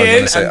name's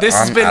Cian, and this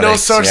has been No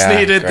Source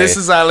Needed. Great. This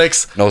is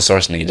Alex. No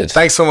Source Needed.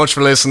 Thanks so much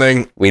for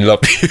listening. We love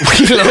you.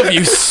 We love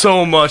you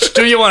so much.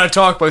 Do You Want to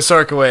Talk by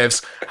Circa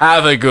Waves.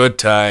 Have a good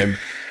time.